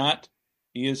not.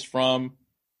 He is from.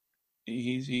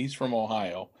 He's from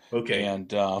Ohio. Okay. And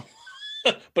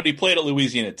but he played at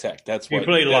Louisiana Tech. That's what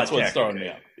started me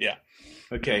up. Yeah.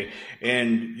 Okay.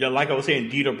 And like I was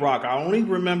saying, Dieter Brock. I only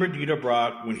remember Dieter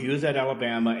Brock when he was at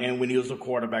Alabama and when he was a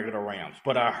quarterback of the Rams.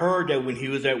 But I heard that when he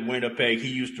was at Winnipeg, he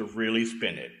used to really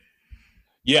spin it.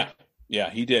 Yeah. Yeah,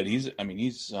 he did.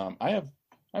 I have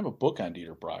a book on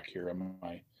Dieter Brock here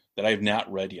that I have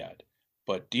not read yet.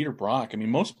 But Dieter Brock,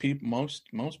 most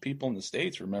people in the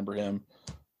States remember him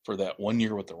for that 1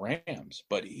 year with the Rams.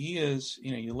 But he is,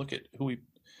 you look at who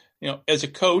as a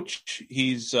coach,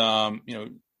 he's, so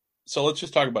let's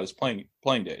just talk about his playing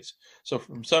days. So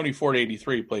from 74 to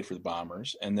 83, he played for the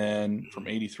Bombers, and then from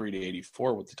 83 to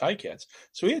 84 with the Ticats.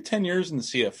 So he had 10 years in the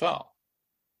CFL,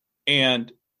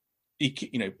 and he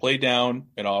played down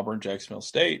at Auburn, Jacksonville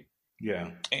State. Yeah,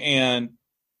 and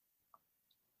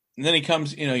then he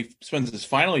comes, he spends his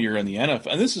final year in the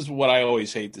NFL. And this is what I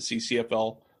always hate to see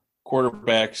CFL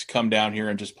quarterbacks come down here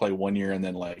and just play 1 year and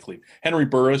then leave. Henry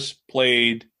Burris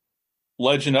played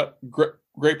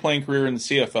great playing career in the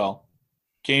CFL,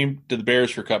 came to the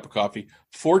Bears for a cup of coffee,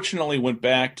 fortunately went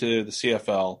back to the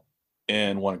CFL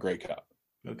and won a Grey Cup.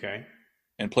 Okay.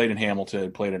 And played in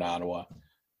Hamilton, played in Ottawa.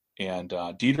 And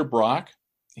Dieter Brock,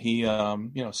 he,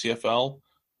 CFL,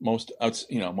 most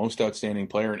outstanding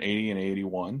player in 80 and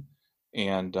 81.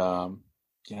 And,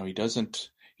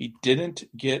 he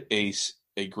didn't get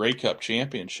a Grey Cup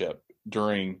championship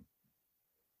during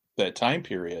that time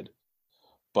period.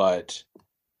 But,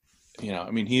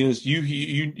 he is,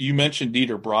 you mentioned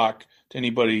Dieter Brock to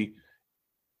anybody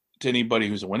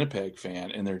who's a Winnipeg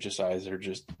fan, and their eyes are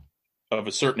just of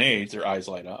a certain age, their eyes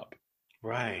light up.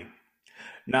 Right.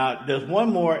 Now, there's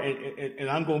one more, and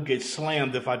I'm going to get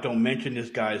slammed if I don't mention this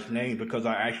guy's name because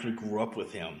I actually grew up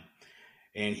with him.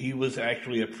 And he was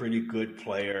actually a pretty good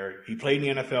player. He played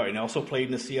in the NFL and also played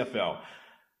in the CFL.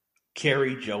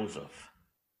 Kerry Joseph.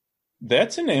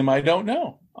 That's a name I don't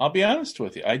know. I'll be honest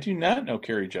with you. I do not know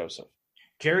Kerry Joseph.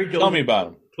 Kerry Joseph. Tell me about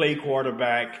him. Played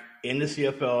quarterback in the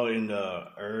CFL in the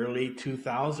early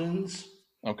 2000s.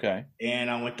 Okay. And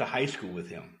I went to high school with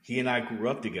him. He and I grew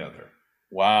up together.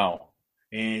 Wow.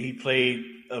 And he played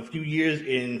a few years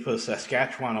for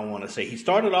Saskatchewan, I want to say. He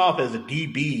started off as a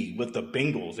DB with the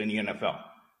Bengals in the NFL.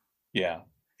 Yeah.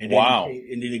 And wow.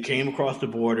 And then he came across the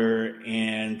border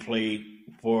and played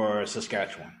for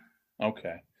Saskatchewan.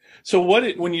 Okay. So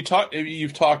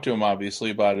you've talked to him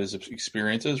obviously about his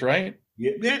experiences, right?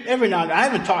 Yeah. Every now and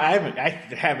then. I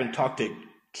haven't talked to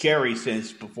Kerry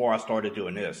since before I started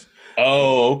doing this.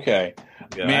 Oh, okay.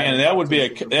 Yeah, man, I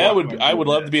would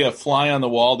love to be a fly on the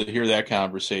wall to hear that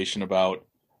conversation about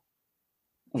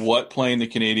what playing the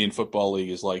Canadian Football League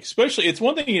is like. Especially, it's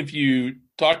one thing if you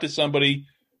talk to somebody,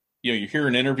 you hear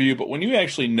an interview, but when you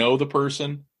actually know the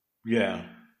person, yeah,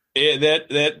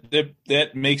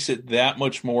 that makes it that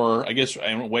much more, I guess,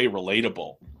 in a way,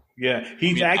 relatable. Yeah,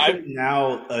 he's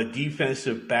now a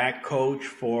defensive back coach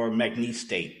for McNeese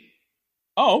State.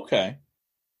 Oh, okay.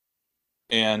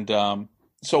 And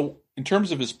so, in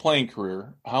terms of his playing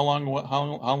career, how long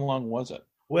was it?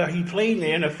 Well, he played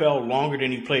in the NFL longer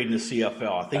than he played in the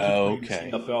CFL. I think he played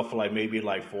in the CFL for maybe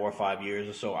 4 or 5 years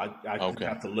or so. I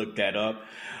have to look that up.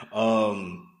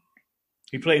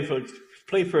 He played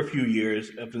for a few years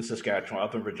up in Saskatchewan,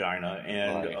 up in Regina,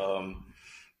 and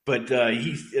but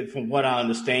from what I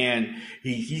understand,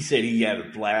 he said he had a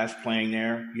blast playing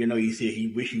there. He said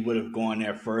he wished he would have gone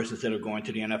there first instead of going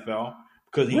to the NFL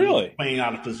because he was playing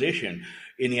out of position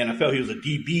in the NFL. He was a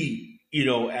DB,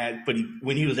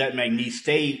 when he was at McNeese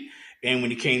State and when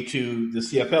he came to the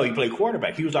CFL, he played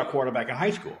quarterback. He was our quarterback in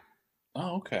high school.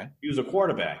 Oh, okay. He was a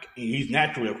quarterback. He's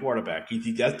naturally a quarterback.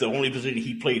 That's the only position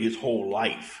he played his whole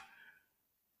life.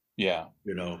 Yeah.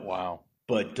 Wow.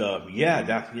 But he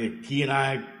and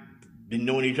I been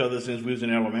knowing each other since we was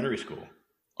in elementary school.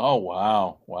 Oh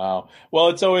wow. Well,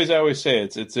 I always say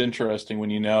it's interesting when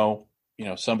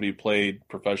somebody who played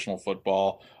professional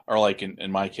football, or like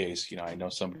in my case, I know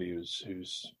somebody who's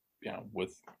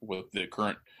with the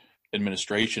current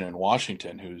administration in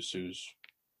Washington who's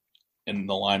in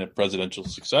the line of presidential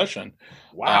succession.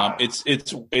 Wow.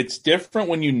 It's different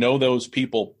when you know those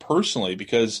people personally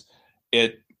because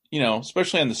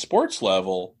especially on the sports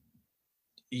level,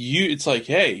 it's like,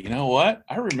 hey, you know what?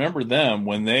 I remember them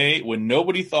when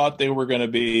nobody thought they were going to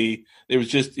be. He was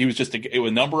just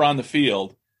a number on the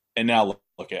field, and now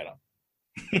look at him.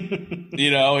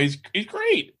 He's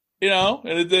great.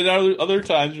 And then other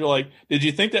times you're like, did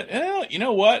you think that? You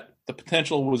know what? The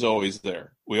potential was always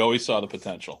there. We always saw the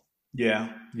potential.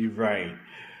 Yeah, you're right.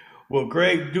 Well,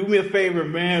 Greg, do me a favor,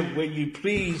 man. Will you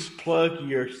please plug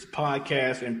your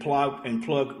podcast and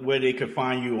plug where they can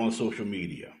find you on social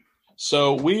media?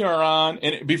 So we are on,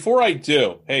 and before I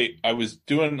do, hey, I was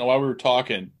doing, while we were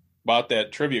talking about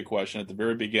that trivia question at the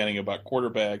very beginning about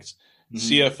quarterbacks,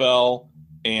 CFL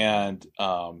and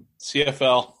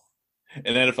NFL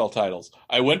titles.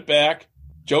 I went back.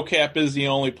 Joe Kapp is the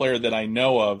only player that I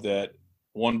know of that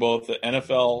won both the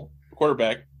NFL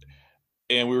quarterback,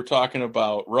 and we were talking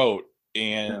about Rote,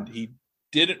 and he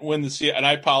didn't win the CFL, and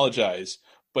I apologize,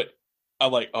 but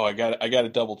I'm like, I got to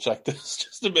double check this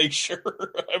just to make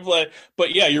sure. I'm like,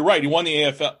 but yeah, you're right. He won the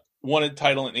AFL, won a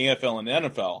title in the AFL and the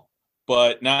NFL,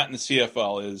 but not in the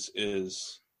CFL.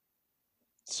 Is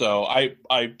so I'm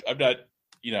not,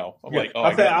 I'm like,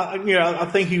 I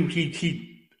think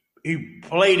he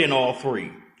played in all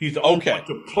three. He's the only one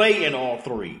to play in all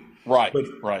three. Right.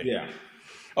 Right. Yeah.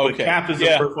 Okay. But Kapp is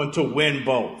the first one to win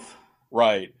both.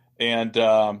 Right. And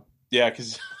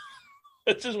because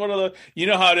It's just one of the, you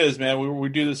know how it is, man. We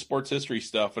do the sports history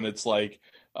stuff, and it's like,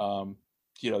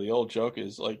 the old joke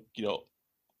is like,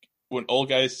 when old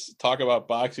guys talk about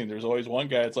boxing, there's always one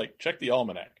guy that's like, check the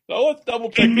almanac. So let's double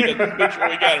check to make sure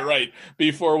we got it right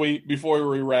before we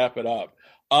wrap it up.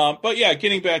 But yeah,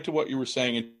 getting back to what you were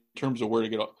saying in terms of where to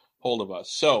get a hold of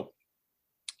us. So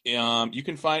you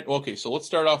can find, so let's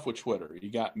start off with Twitter.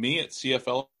 You got me at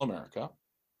CFL America.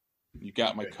 You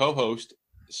got my co-host,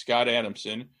 Scott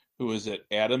Adamson, who is at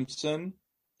Adamson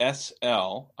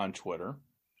SL on Twitter.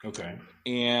 Okay.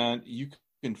 And you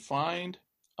can find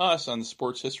us on the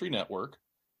Sports History Network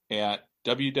at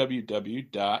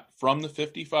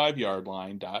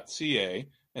www.fromthe55yardline.ca,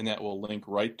 and that will link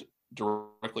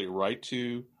directly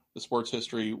to the Sports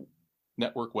History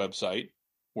Network website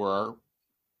where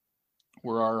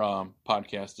our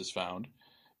podcast is found.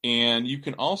 And you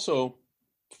can also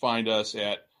find us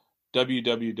at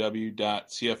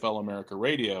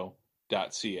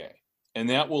www.cflamericaradio.ca, and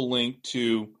that will link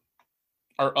to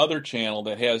our other channel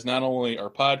that has not only our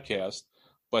podcast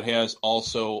but has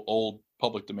also old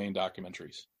public domain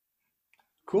documentaries.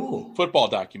 Cool. Football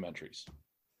documentaries.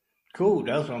 Cool.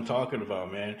 That's what I'm talking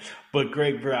about, man. But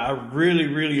Greg, bro, I really,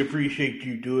 really appreciate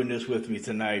you doing this with me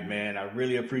tonight, man. I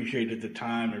really appreciated the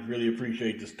time and really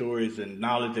appreciate the stories and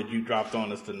knowledge that you dropped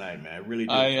on us tonight, man. I really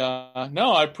do.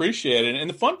 I appreciate it. And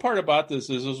the fun part about this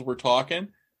is, as we're talking,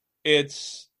 the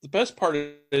best part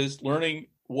is learning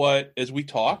as we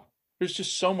talk, there's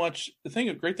just so much.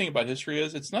 The great thing about history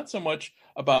is it's not so much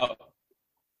about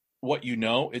what you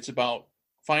know, it's about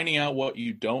finding out what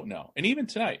you don't know. And even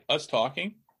tonight, us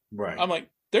talking, right? I'm like,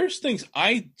 there's things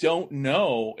I don't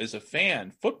know as a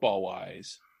fan, football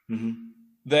wise,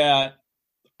 that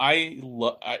I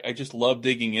just love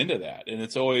digging into that. And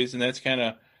it's always, and that's kind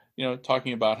of,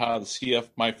 talking about how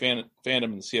my fandom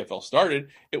in the CFL started.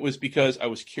 It was because I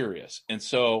was curious. And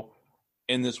so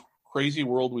in this crazy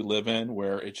world we live in,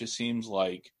 where it just seems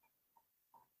like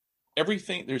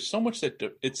everything, there's so much that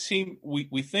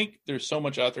we think there's so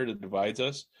much out there that divides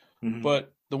us.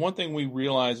 But the one thing we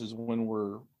realize is when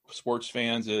we're sports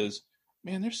fans is,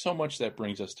 man, there's so much that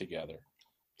brings us together.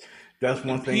 That's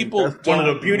one thing. That's one of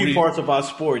the beauty parts about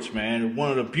sports, man. One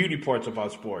of the beauty parts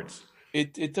about sports.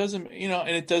 It doesn't, and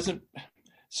it doesn't.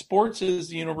 Sports is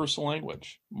the universal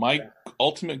language. My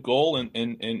ultimate goal,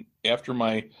 and after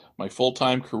my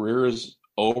full-time career is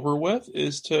over with,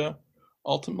 is to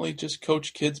ultimately just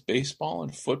coach kids baseball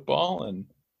and football. And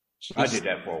I did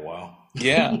that for a while.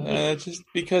 Yeah, just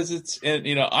because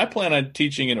I plan on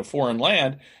teaching in a foreign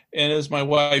land, and as my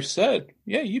wife said,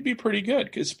 yeah, you'd be pretty good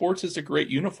because sports is a great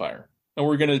unifier, and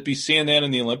we're going to be seeing that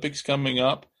in the Olympics coming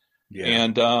up. Yeah.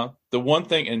 And the one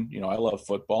thing, and I love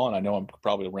football, and I know I'm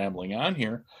probably rambling on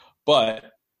here,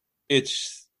 but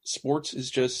sports is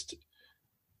just,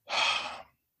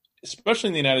 especially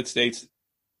in the United States,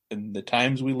 in the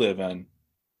times we live in,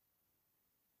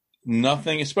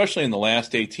 nothing, especially in the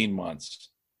last 18 months,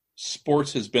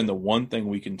 sports has been the one thing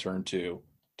we can turn to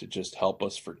just help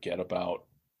us forget about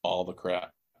all the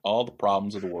crap, all the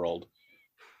problems of the world,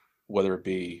 whether it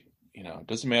be, it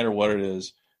doesn't matter what it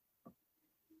is,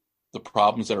 the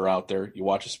problems that are out there.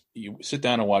 You sit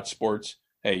down and watch sports.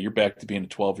 Hey, you're back to being a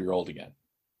 12-year-old again.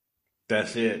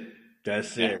 That's it.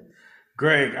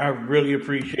 Greg, I really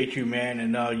appreciate you, man.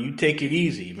 And you take it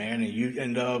easy, man.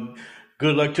 And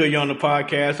good luck to you on the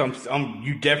podcast.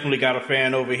 You definitely got a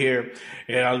fan over here,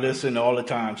 and I listen all the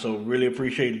time. So really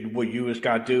appreciate what you and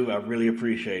Scott do. I really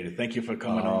appreciate it. Thank you for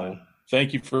coming on.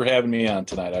 Thank you for having me on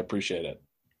tonight. I appreciate it.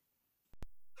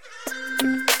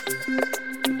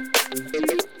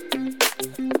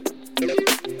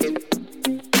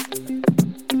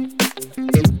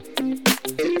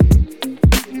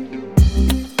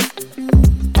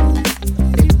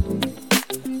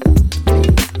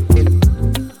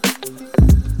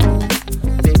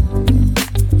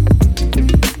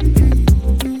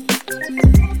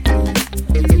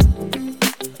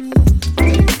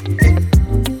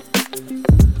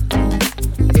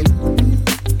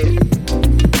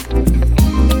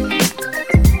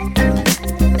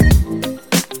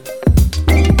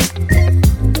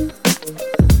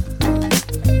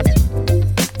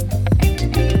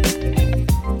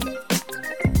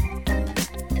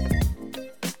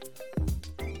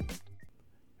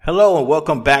 Hello and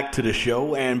welcome back to the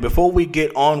show. And before we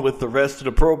get on with the rest of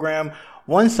the program,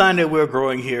 one sign that we're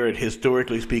growing here at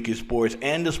Historically Speaking Sports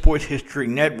and the Sports History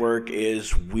Network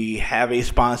is we have a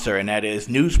sponsor, and that is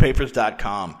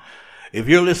newspapers.com. If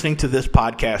you're listening to this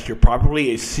podcast, you're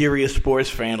probably a serious sports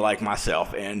fan like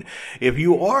myself. And if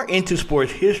you are into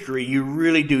sports history, you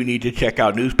really do need to check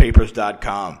out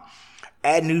newspapers.com.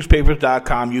 At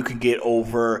newspapers.com, you can get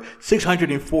over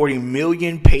 640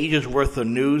 million pages worth of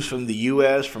news from the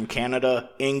U.S., from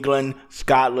Canada, England,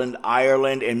 Scotland,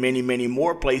 Ireland, and many, many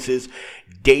more places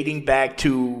dating back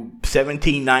to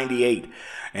 1798.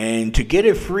 And to get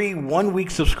a free 1-week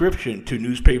subscription to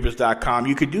newspapers.com,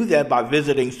 you could do that by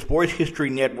visiting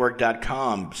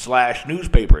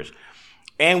sportshistorynetwork.com/newspapers.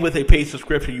 And with a paid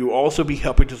subscription, you will also be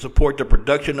helping to support the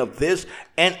production of this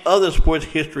and other Sports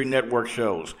History Network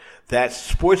shows.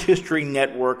 That's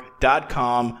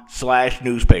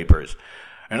sportshistorynetwork.com/newspapers.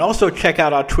 And also check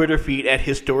out our Twitter feed at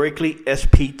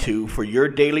HistoricallySP2 for your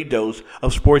daily dose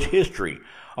of sports history.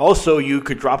 Also, you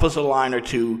could drop us a line or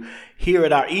two here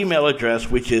at our email address,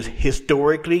 which is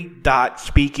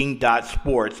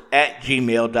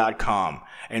historically.speaking.sports@gmail.com.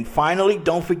 And finally,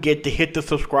 don't forget to hit the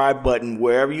subscribe button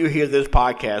wherever you hear this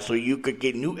podcast so you could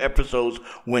get new episodes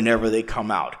whenever they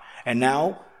come out. And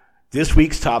now, this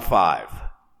week's Top 5.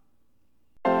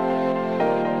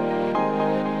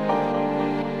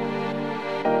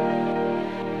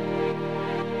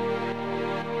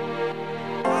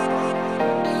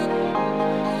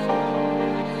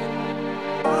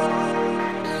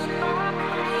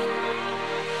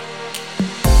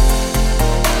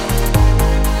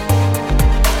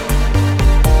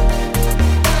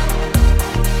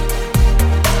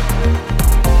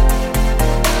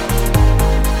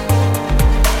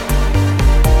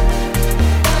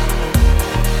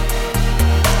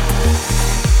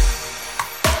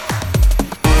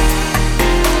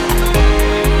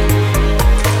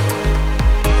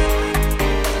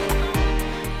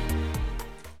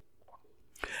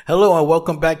 Hello and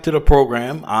welcome back to the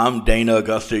program. I'm Dana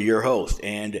Augusta, your host.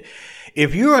 And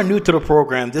if you are new to the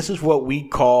program, this is what we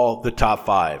call the Top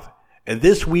 5. And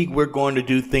this week we're going to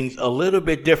do things a little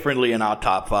bit differently in our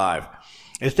Top 5.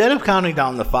 Instead of counting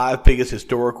down the 5 biggest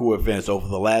historical events over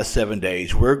the last 7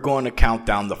 days, we're going to count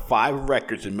down the 5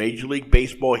 records in Major League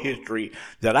Baseball history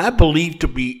that I believe to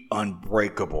be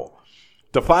unbreakable.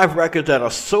 The 5 records that are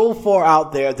so far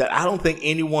out there that I don't think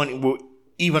anyone will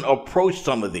even approach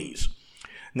some of these.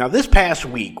 Now, this past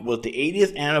week was the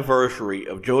 80th anniversary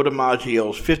of Joe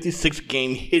DiMaggio's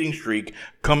 56-game hitting streak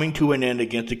coming to an end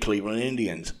against the Cleveland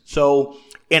Indians. So,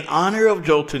 in honor of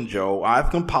Joltin' Joe, I've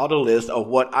compiled a list of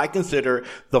what I consider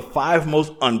the 5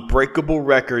 most unbreakable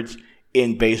records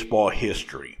in baseball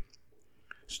history.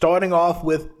 Starting off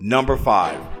with number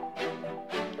 5.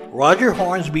 Roger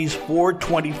Hornsby's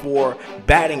 .424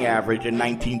 batting average in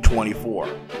 1924.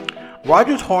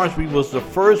 Roger Hornsby was the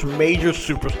first major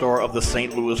superstar of the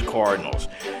St. Louis Cardinals.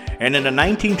 And in the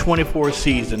 1924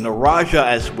 season, the Raja,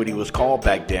 as what he was called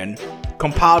back then,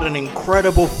 compiled an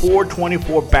incredible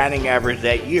 .424 batting average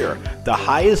that year, the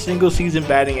highest single-season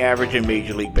batting average in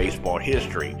Major League Baseball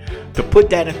history. To put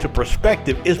that into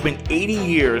perspective, it's been 80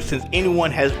 years since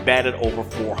anyone has batted over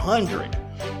 400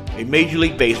 in Major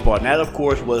League Baseball, and that, of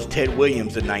course, was Ted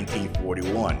Williams in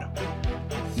 1941.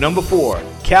 Number 4,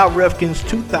 Cal Ripken's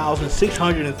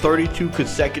 2,632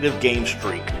 consecutive game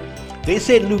streak. They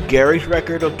said Lou Gehrig's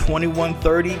record of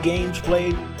 2,130 games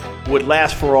played would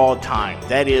last for all time.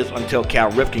 That is, until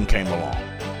Cal Ripken came along.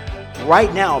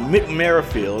 Right now, Mick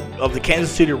Merrifield of the Kansas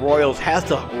City Royals has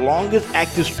the longest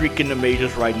active streak in the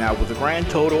majors right now with a grand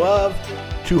total of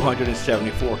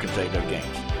 274 consecutive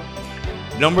games.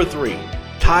 Number 3,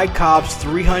 Ty Cobb's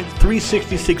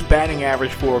 366 batting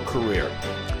average for a career.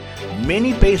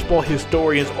 Many baseball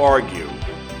historians argue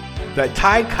that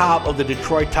Ty Cobb of the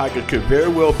Detroit Tigers could very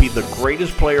well be the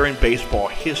greatest player in baseball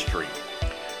history.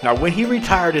 Now, when he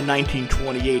retired in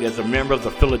 1928 as a member of the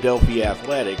Philadelphia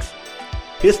Athletics,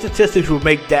 his statistics would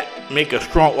make a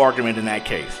strong argument in that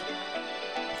case.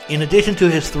 In addition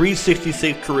to his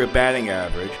 366 career batting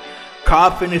average,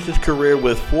 Cobb finished his career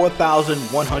with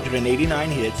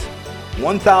 4,189 hits,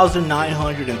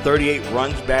 1,938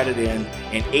 runs batted in,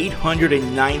 and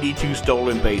 892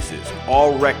 stolen bases,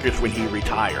 all records when he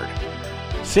retired.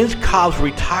 Since Cobb's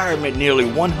retirement nearly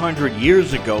 100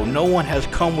 years ago, no one has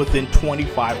come within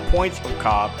 25 points of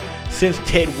Cobb since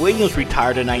Ted Williams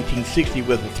retired in 1960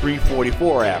 with a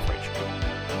 344 average.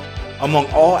 Among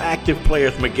all active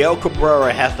players, Miguel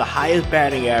Cabrera has the highest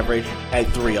batting average at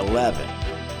 311.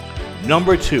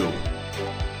 Number 2.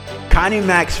 Connie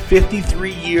Mack's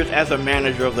 53 years as a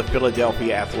manager of the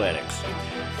Philadelphia Athletics.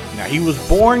 Now, he was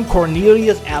born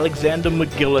Cornelius Alexander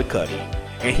McGillicuddy,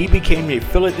 and he became a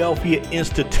Philadelphia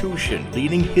institution,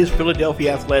 leading his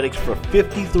Philadelphia Athletics for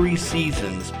 53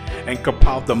 seasons and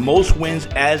compiled the most wins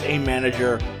as a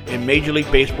manager in Major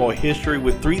League Baseball history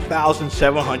with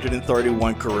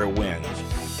 3,731 career wins.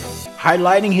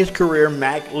 Highlighting his career,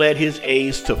 Mack led his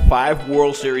A's to 5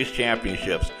 World Series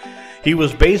championships. He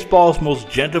was baseball's most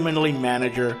gentlemanly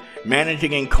manager,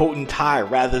 managing in coat and tie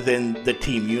rather than the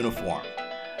team uniform.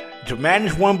 To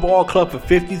manage one ball club for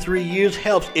 53 years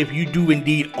helps if you do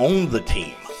indeed own the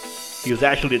team. He was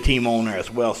actually the team owner as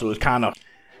well, so it's kind of...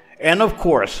 And of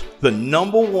course, the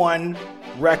number one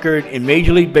record in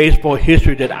Major League Baseball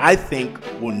history that I think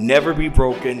will never be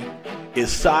broken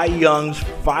is Cy Young's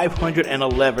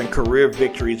 511 career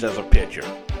victories as a pitcher.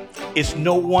 It's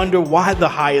no wonder why the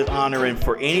highest honor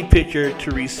for any pitcher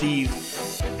to receive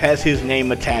has his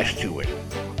name attached to it.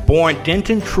 Born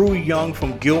Denton True Young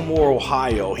from Gilmore,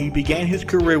 Ohio, he began his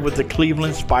career with the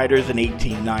Cleveland Spiders in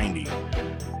 1890.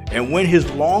 And when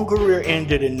his long career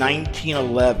ended in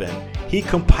 1911, he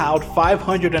compiled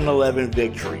 511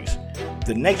 victories.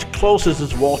 The next closest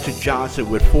is Walter Johnson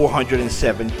with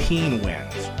 417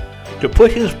 wins. To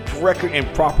put his record in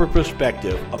proper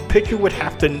perspective, a pitcher would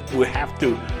have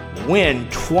to win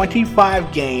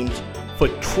 25 games for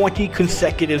 20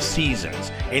 consecutive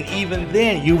seasons, and even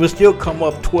then you would still come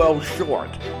up 12 short.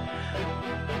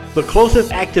 The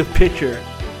closest active pitcher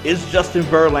is Justin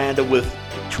Verlander with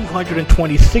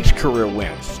 226 career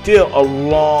wins, still a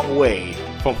long way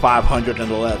from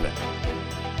 511.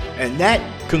 And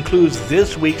that concludes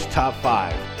this week's Top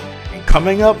 5. And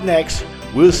coming up next,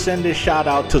 we'll send a shout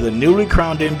out to the newly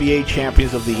crowned NBA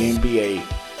champions of the NBA,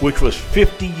 which was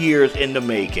 50 years in the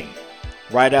making,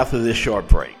 right after this short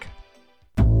break.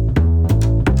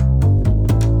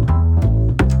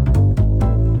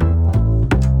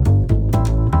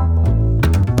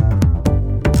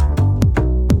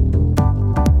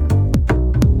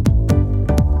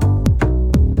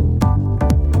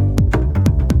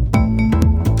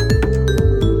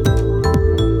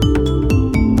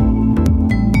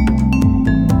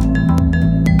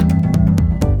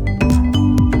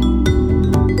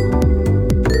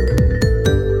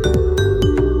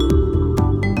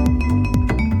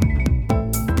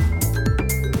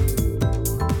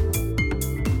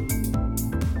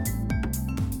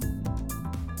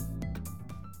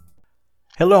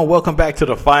 Hello and welcome back to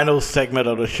the final segment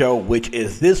of the show, which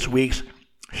is this week's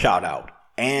shout out.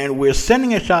 And we're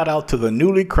sending a shout out to the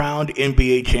newly crowned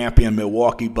NBA champion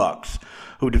Milwaukee Bucks,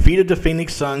 who defeated the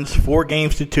Phoenix Suns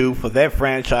 4-2 for that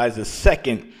franchise's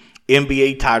second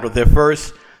NBA title, their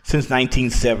first since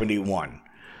 1971.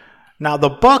 Now, the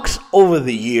Bucks over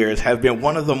the years have been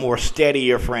one of the more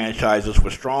steadier franchises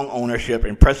with strong ownership,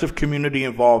 impressive community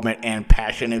involvement, and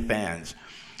passionate fans.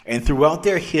 And throughout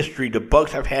their history, the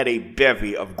Bucks have had a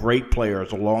bevy of great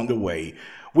players along the way,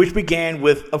 which began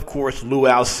with, of course, Lou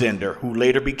Alcindor, who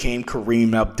later became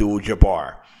Kareem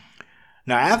Abdul-Jabbar.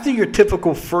 Now, after your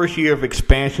typical first year of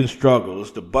expansion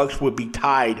struggles, the Bucks would be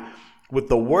tied with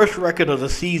the worst record of the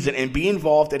season and be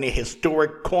involved in a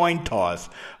historic coin toss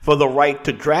for the right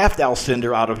to draft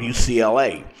Alcindor out of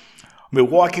UCLA.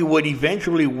 Milwaukee would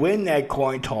eventually win that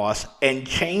coin toss and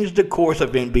change the course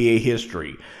of NBA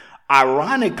history.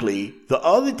 Ironically, the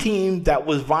other team that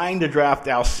was vying to draft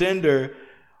Alcindor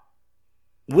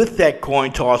with that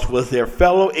coin toss was their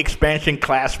fellow expansion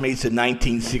classmates in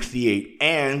 1968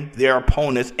 and their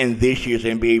opponents in this year's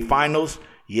NBA Finals.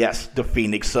 Yes, the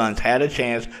Phoenix Suns had a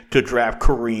chance to draft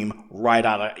Kareem right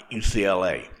out of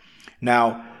UCLA.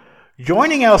 Now,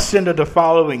 joining Alcindor the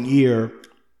following year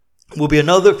will be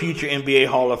another future NBA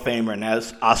Hall of Famer, and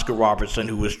that's Oscar Robertson,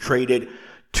 who was traded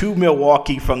to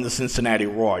Milwaukee from the Cincinnati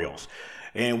Royals.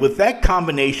 And with that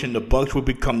combination, the Bucks would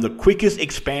become the quickest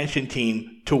expansion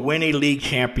team to win a league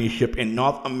championship in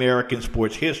North American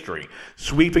sports history,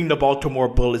 sweeping the Baltimore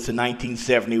Bullets in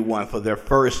 1971 for their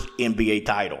first NBA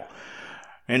title.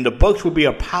 And the Bucks would be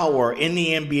a power in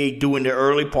the NBA during the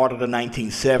early part of the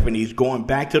 1970s, going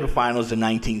back to the finals in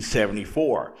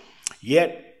 1974.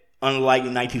 Yet, unlike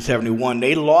in 1971,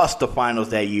 they lost the finals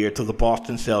that year to the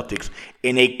Boston Celtics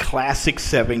in a classic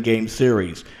 7-game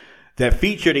series that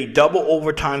featured a double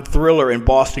overtime thriller in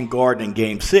Boston Garden in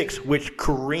Game 6, which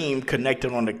Kareem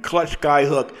connected on a clutch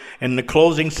skyhook in the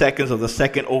closing seconds of the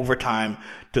second overtime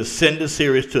to send the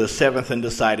series to a 7th and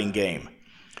deciding game.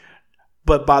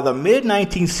 But by the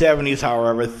mid-1970s,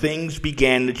 however, things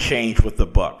began to change with the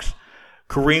Bucks.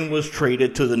 Kareem was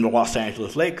traded to the Los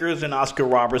Angeles Lakers and Oscar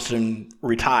Robertson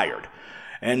retired.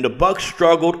 And the Bucks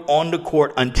struggled on the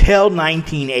court until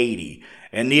 1980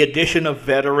 and the addition of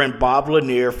veteran Bob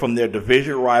Lanier from their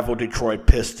division rival Detroit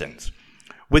Pistons.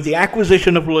 With the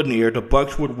acquisition of Lanier, the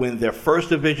Bucks would win their first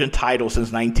division title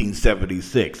since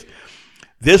 1976.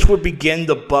 This would begin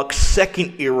the Bucks'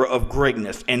 second era of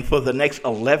greatness, and for the next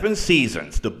 11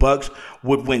 seasons, the Bucks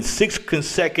would win 6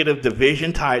 consecutive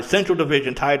Central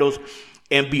Division titles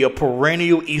and be a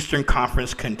perennial Eastern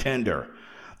Conference contender.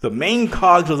 The main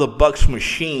cogs of the Bucks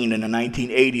machine in the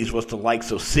 1980s was the likes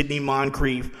of Sidney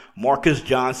Moncrief, Marcus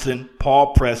Johnson,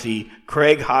 Paul Pressey,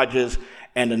 Craig Hodges,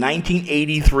 and the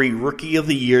 1983 Rookie of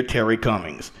the Year Terry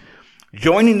Cummings.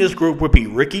 Joining this group would be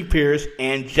Ricky Pierce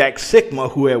and Jack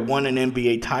Sikma, who had won an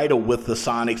NBA title with the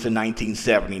Sonics in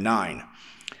 1979.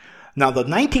 Now, the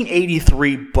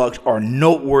 1983 Bucks are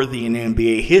noteworthy in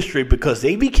NBA history because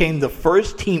they became the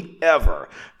first team ever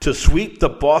to sweep the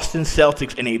Boston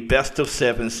Celtics in a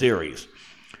best-of-7 series.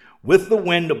 With the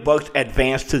win, the Bucks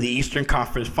advanced to the Eastern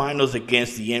Conference Finals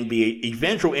against the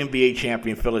eventual NBA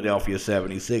champion Philadelphia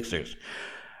 76ers.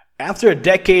 After a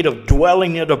decade of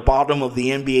dwelling near the bottom of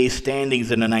the NBA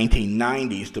standings in the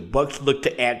 1990s, the Bucks looked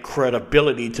to add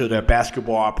credibility to their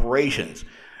basketball operations.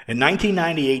 In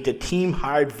 1998, the team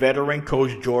hired veteran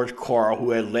coach George Karl, who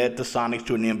had led the Sonics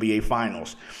to an NBA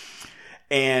Finals.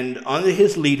 And under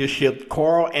his leadership,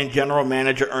 Karl and general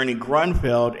manager Ernie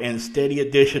Grunfeld, and steady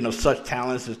addition of such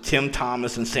talents as Tim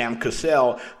Thomas and Sam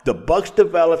Cassell, the Bucks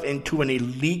developed into an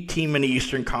elite team in the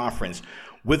Eastern Conference.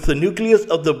 With the nucleus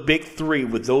of the Big Three,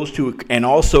 with those two, and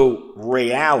also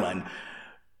Ray Allen,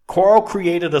 Karl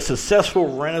created a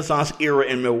successful Renaissance era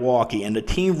in Milwaukee, and the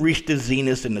team reached the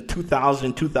zenith in the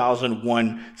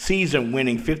 2000-2001 season,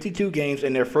 winning 52 games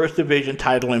and their first division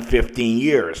title in 15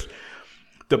 years.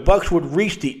 The Bucks would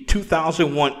reach the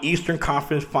 2001 Eastern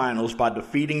Conference Finals by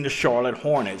defeating the Charlotte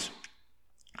Hornets.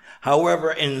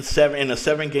 However, in a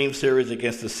 7-game series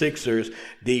against the Sixers,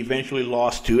 they eventually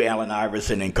lost to Allen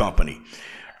Iverson and company.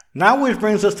 Now, which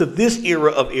brings us to this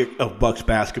era of Bucks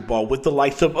basketball with the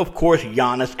likes of course,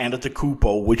 Giannis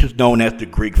Antetokounmpo, which is known as the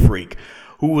Greek Freak,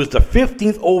 who was the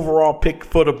 15th overall pick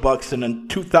for the Bucks in the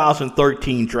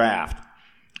 2013 draft.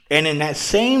 And in that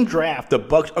same draft, the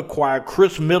Bucks acquired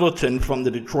Chris Middleton from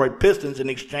the Detroit Pistons in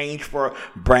exchange for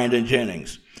Brandon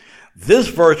Jennings. This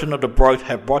version of the Bucks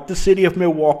have brought the city of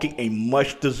Milwaukee a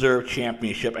much-deserved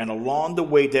championship, and along the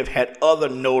way, they've had other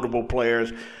notable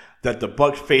players that the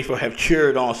Bucks faithful have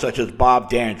cheered on, such as Bob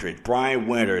Dandridge, Brian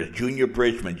Winters, Junior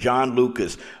Bridgman, John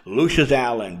Lucas, Lucius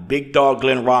Allen, Big Dog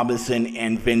Glenn Robinson,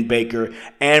 and Vin Baker,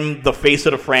 and the face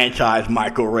of the franchise,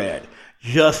 Michael Redd,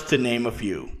 just to name a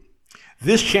few.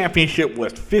 This championship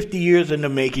was 50 years in the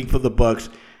making for the Bucks,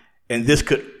 and this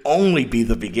could only be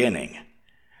the beginning.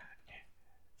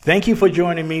 Thank you for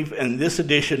joining me in this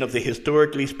edition of the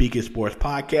Historically Speaking Sports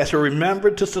Podcast. And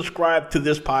remember to subscribe to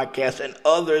this podcast and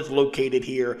others located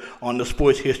here on the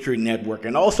Sports History Network.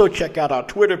 And also check out our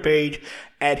Twitter page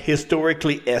at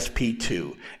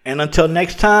HistoricallySP2. And until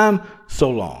next time, so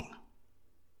long.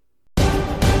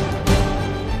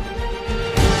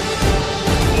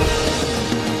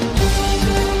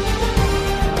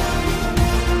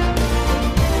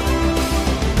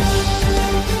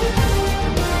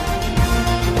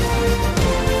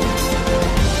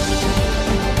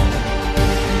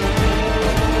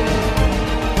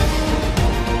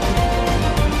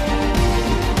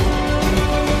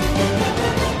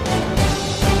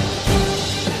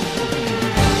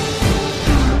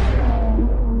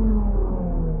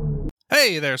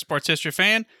 Hey there, sports history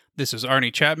fan. This is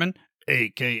Arnie Chapman,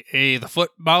 aka the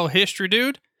Football History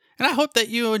Dude, and I hope that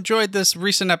you enjoyed this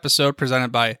recent episode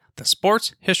presented by the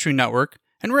Sports History Network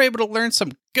and were able to learn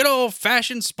some good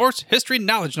old-fashioned sports history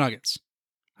knowledge nuggets.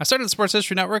 I started the Sports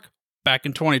History Network back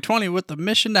in 2020 with the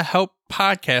mission to help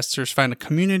podcasters find a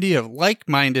community of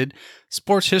like-minded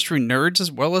sports history nerds,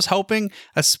 as well as helping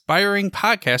aspiring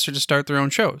podcasters to start their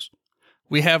own shows.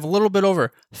 We have a little bit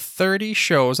over 30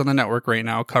 shows on the network right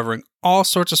now covering all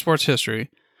sorts of sports history,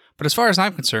 but as far as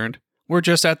I'm concerned, we're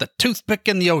just at the toothpick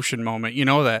in the ocean moment,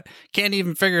 that can't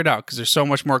even figure it out because there's so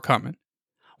much more coming.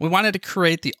 We wanted to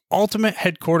create the ultimate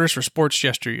headquarters for sports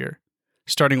yesteryear,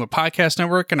 starting with Podcast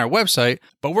Network and our website,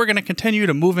 but we're going to continue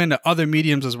to move into other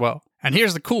mediums as well. And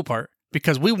here's the cool part,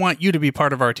 because we want you to be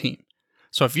part of our team.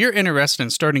 So if you're interested in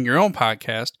starting your own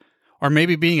podcast, or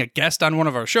maybe being a guest on one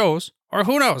of our shows, or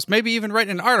who knows, maybe even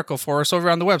writing an article for us over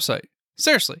on the website.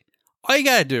 Seriously, all you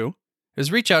gotta do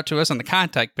is reach out to us on the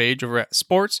contact page over at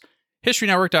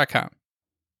sportshistorynetwork.com.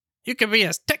 You can be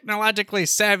as technologically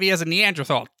savvy as a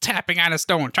Neanderthal tapping on a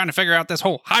stone trying to figure out this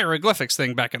whole hieroglyphics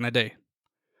thing back in the day.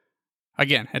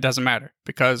 Again, it doesn't matter,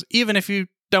 because even if you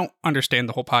don't understand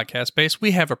the whole podcast space,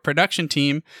 we have a production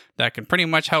team that can pretty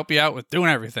much help you out with doing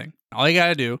everything. All you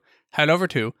gotta do, head over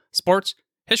to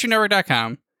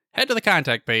sportshistorynetwork.com, head to the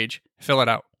contact page, fill it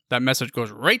out. That message goes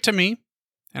right to me,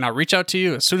 and I'll reach out to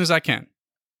you as soon as I can.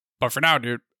 But for now,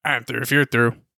 dude, I'm through if you're through.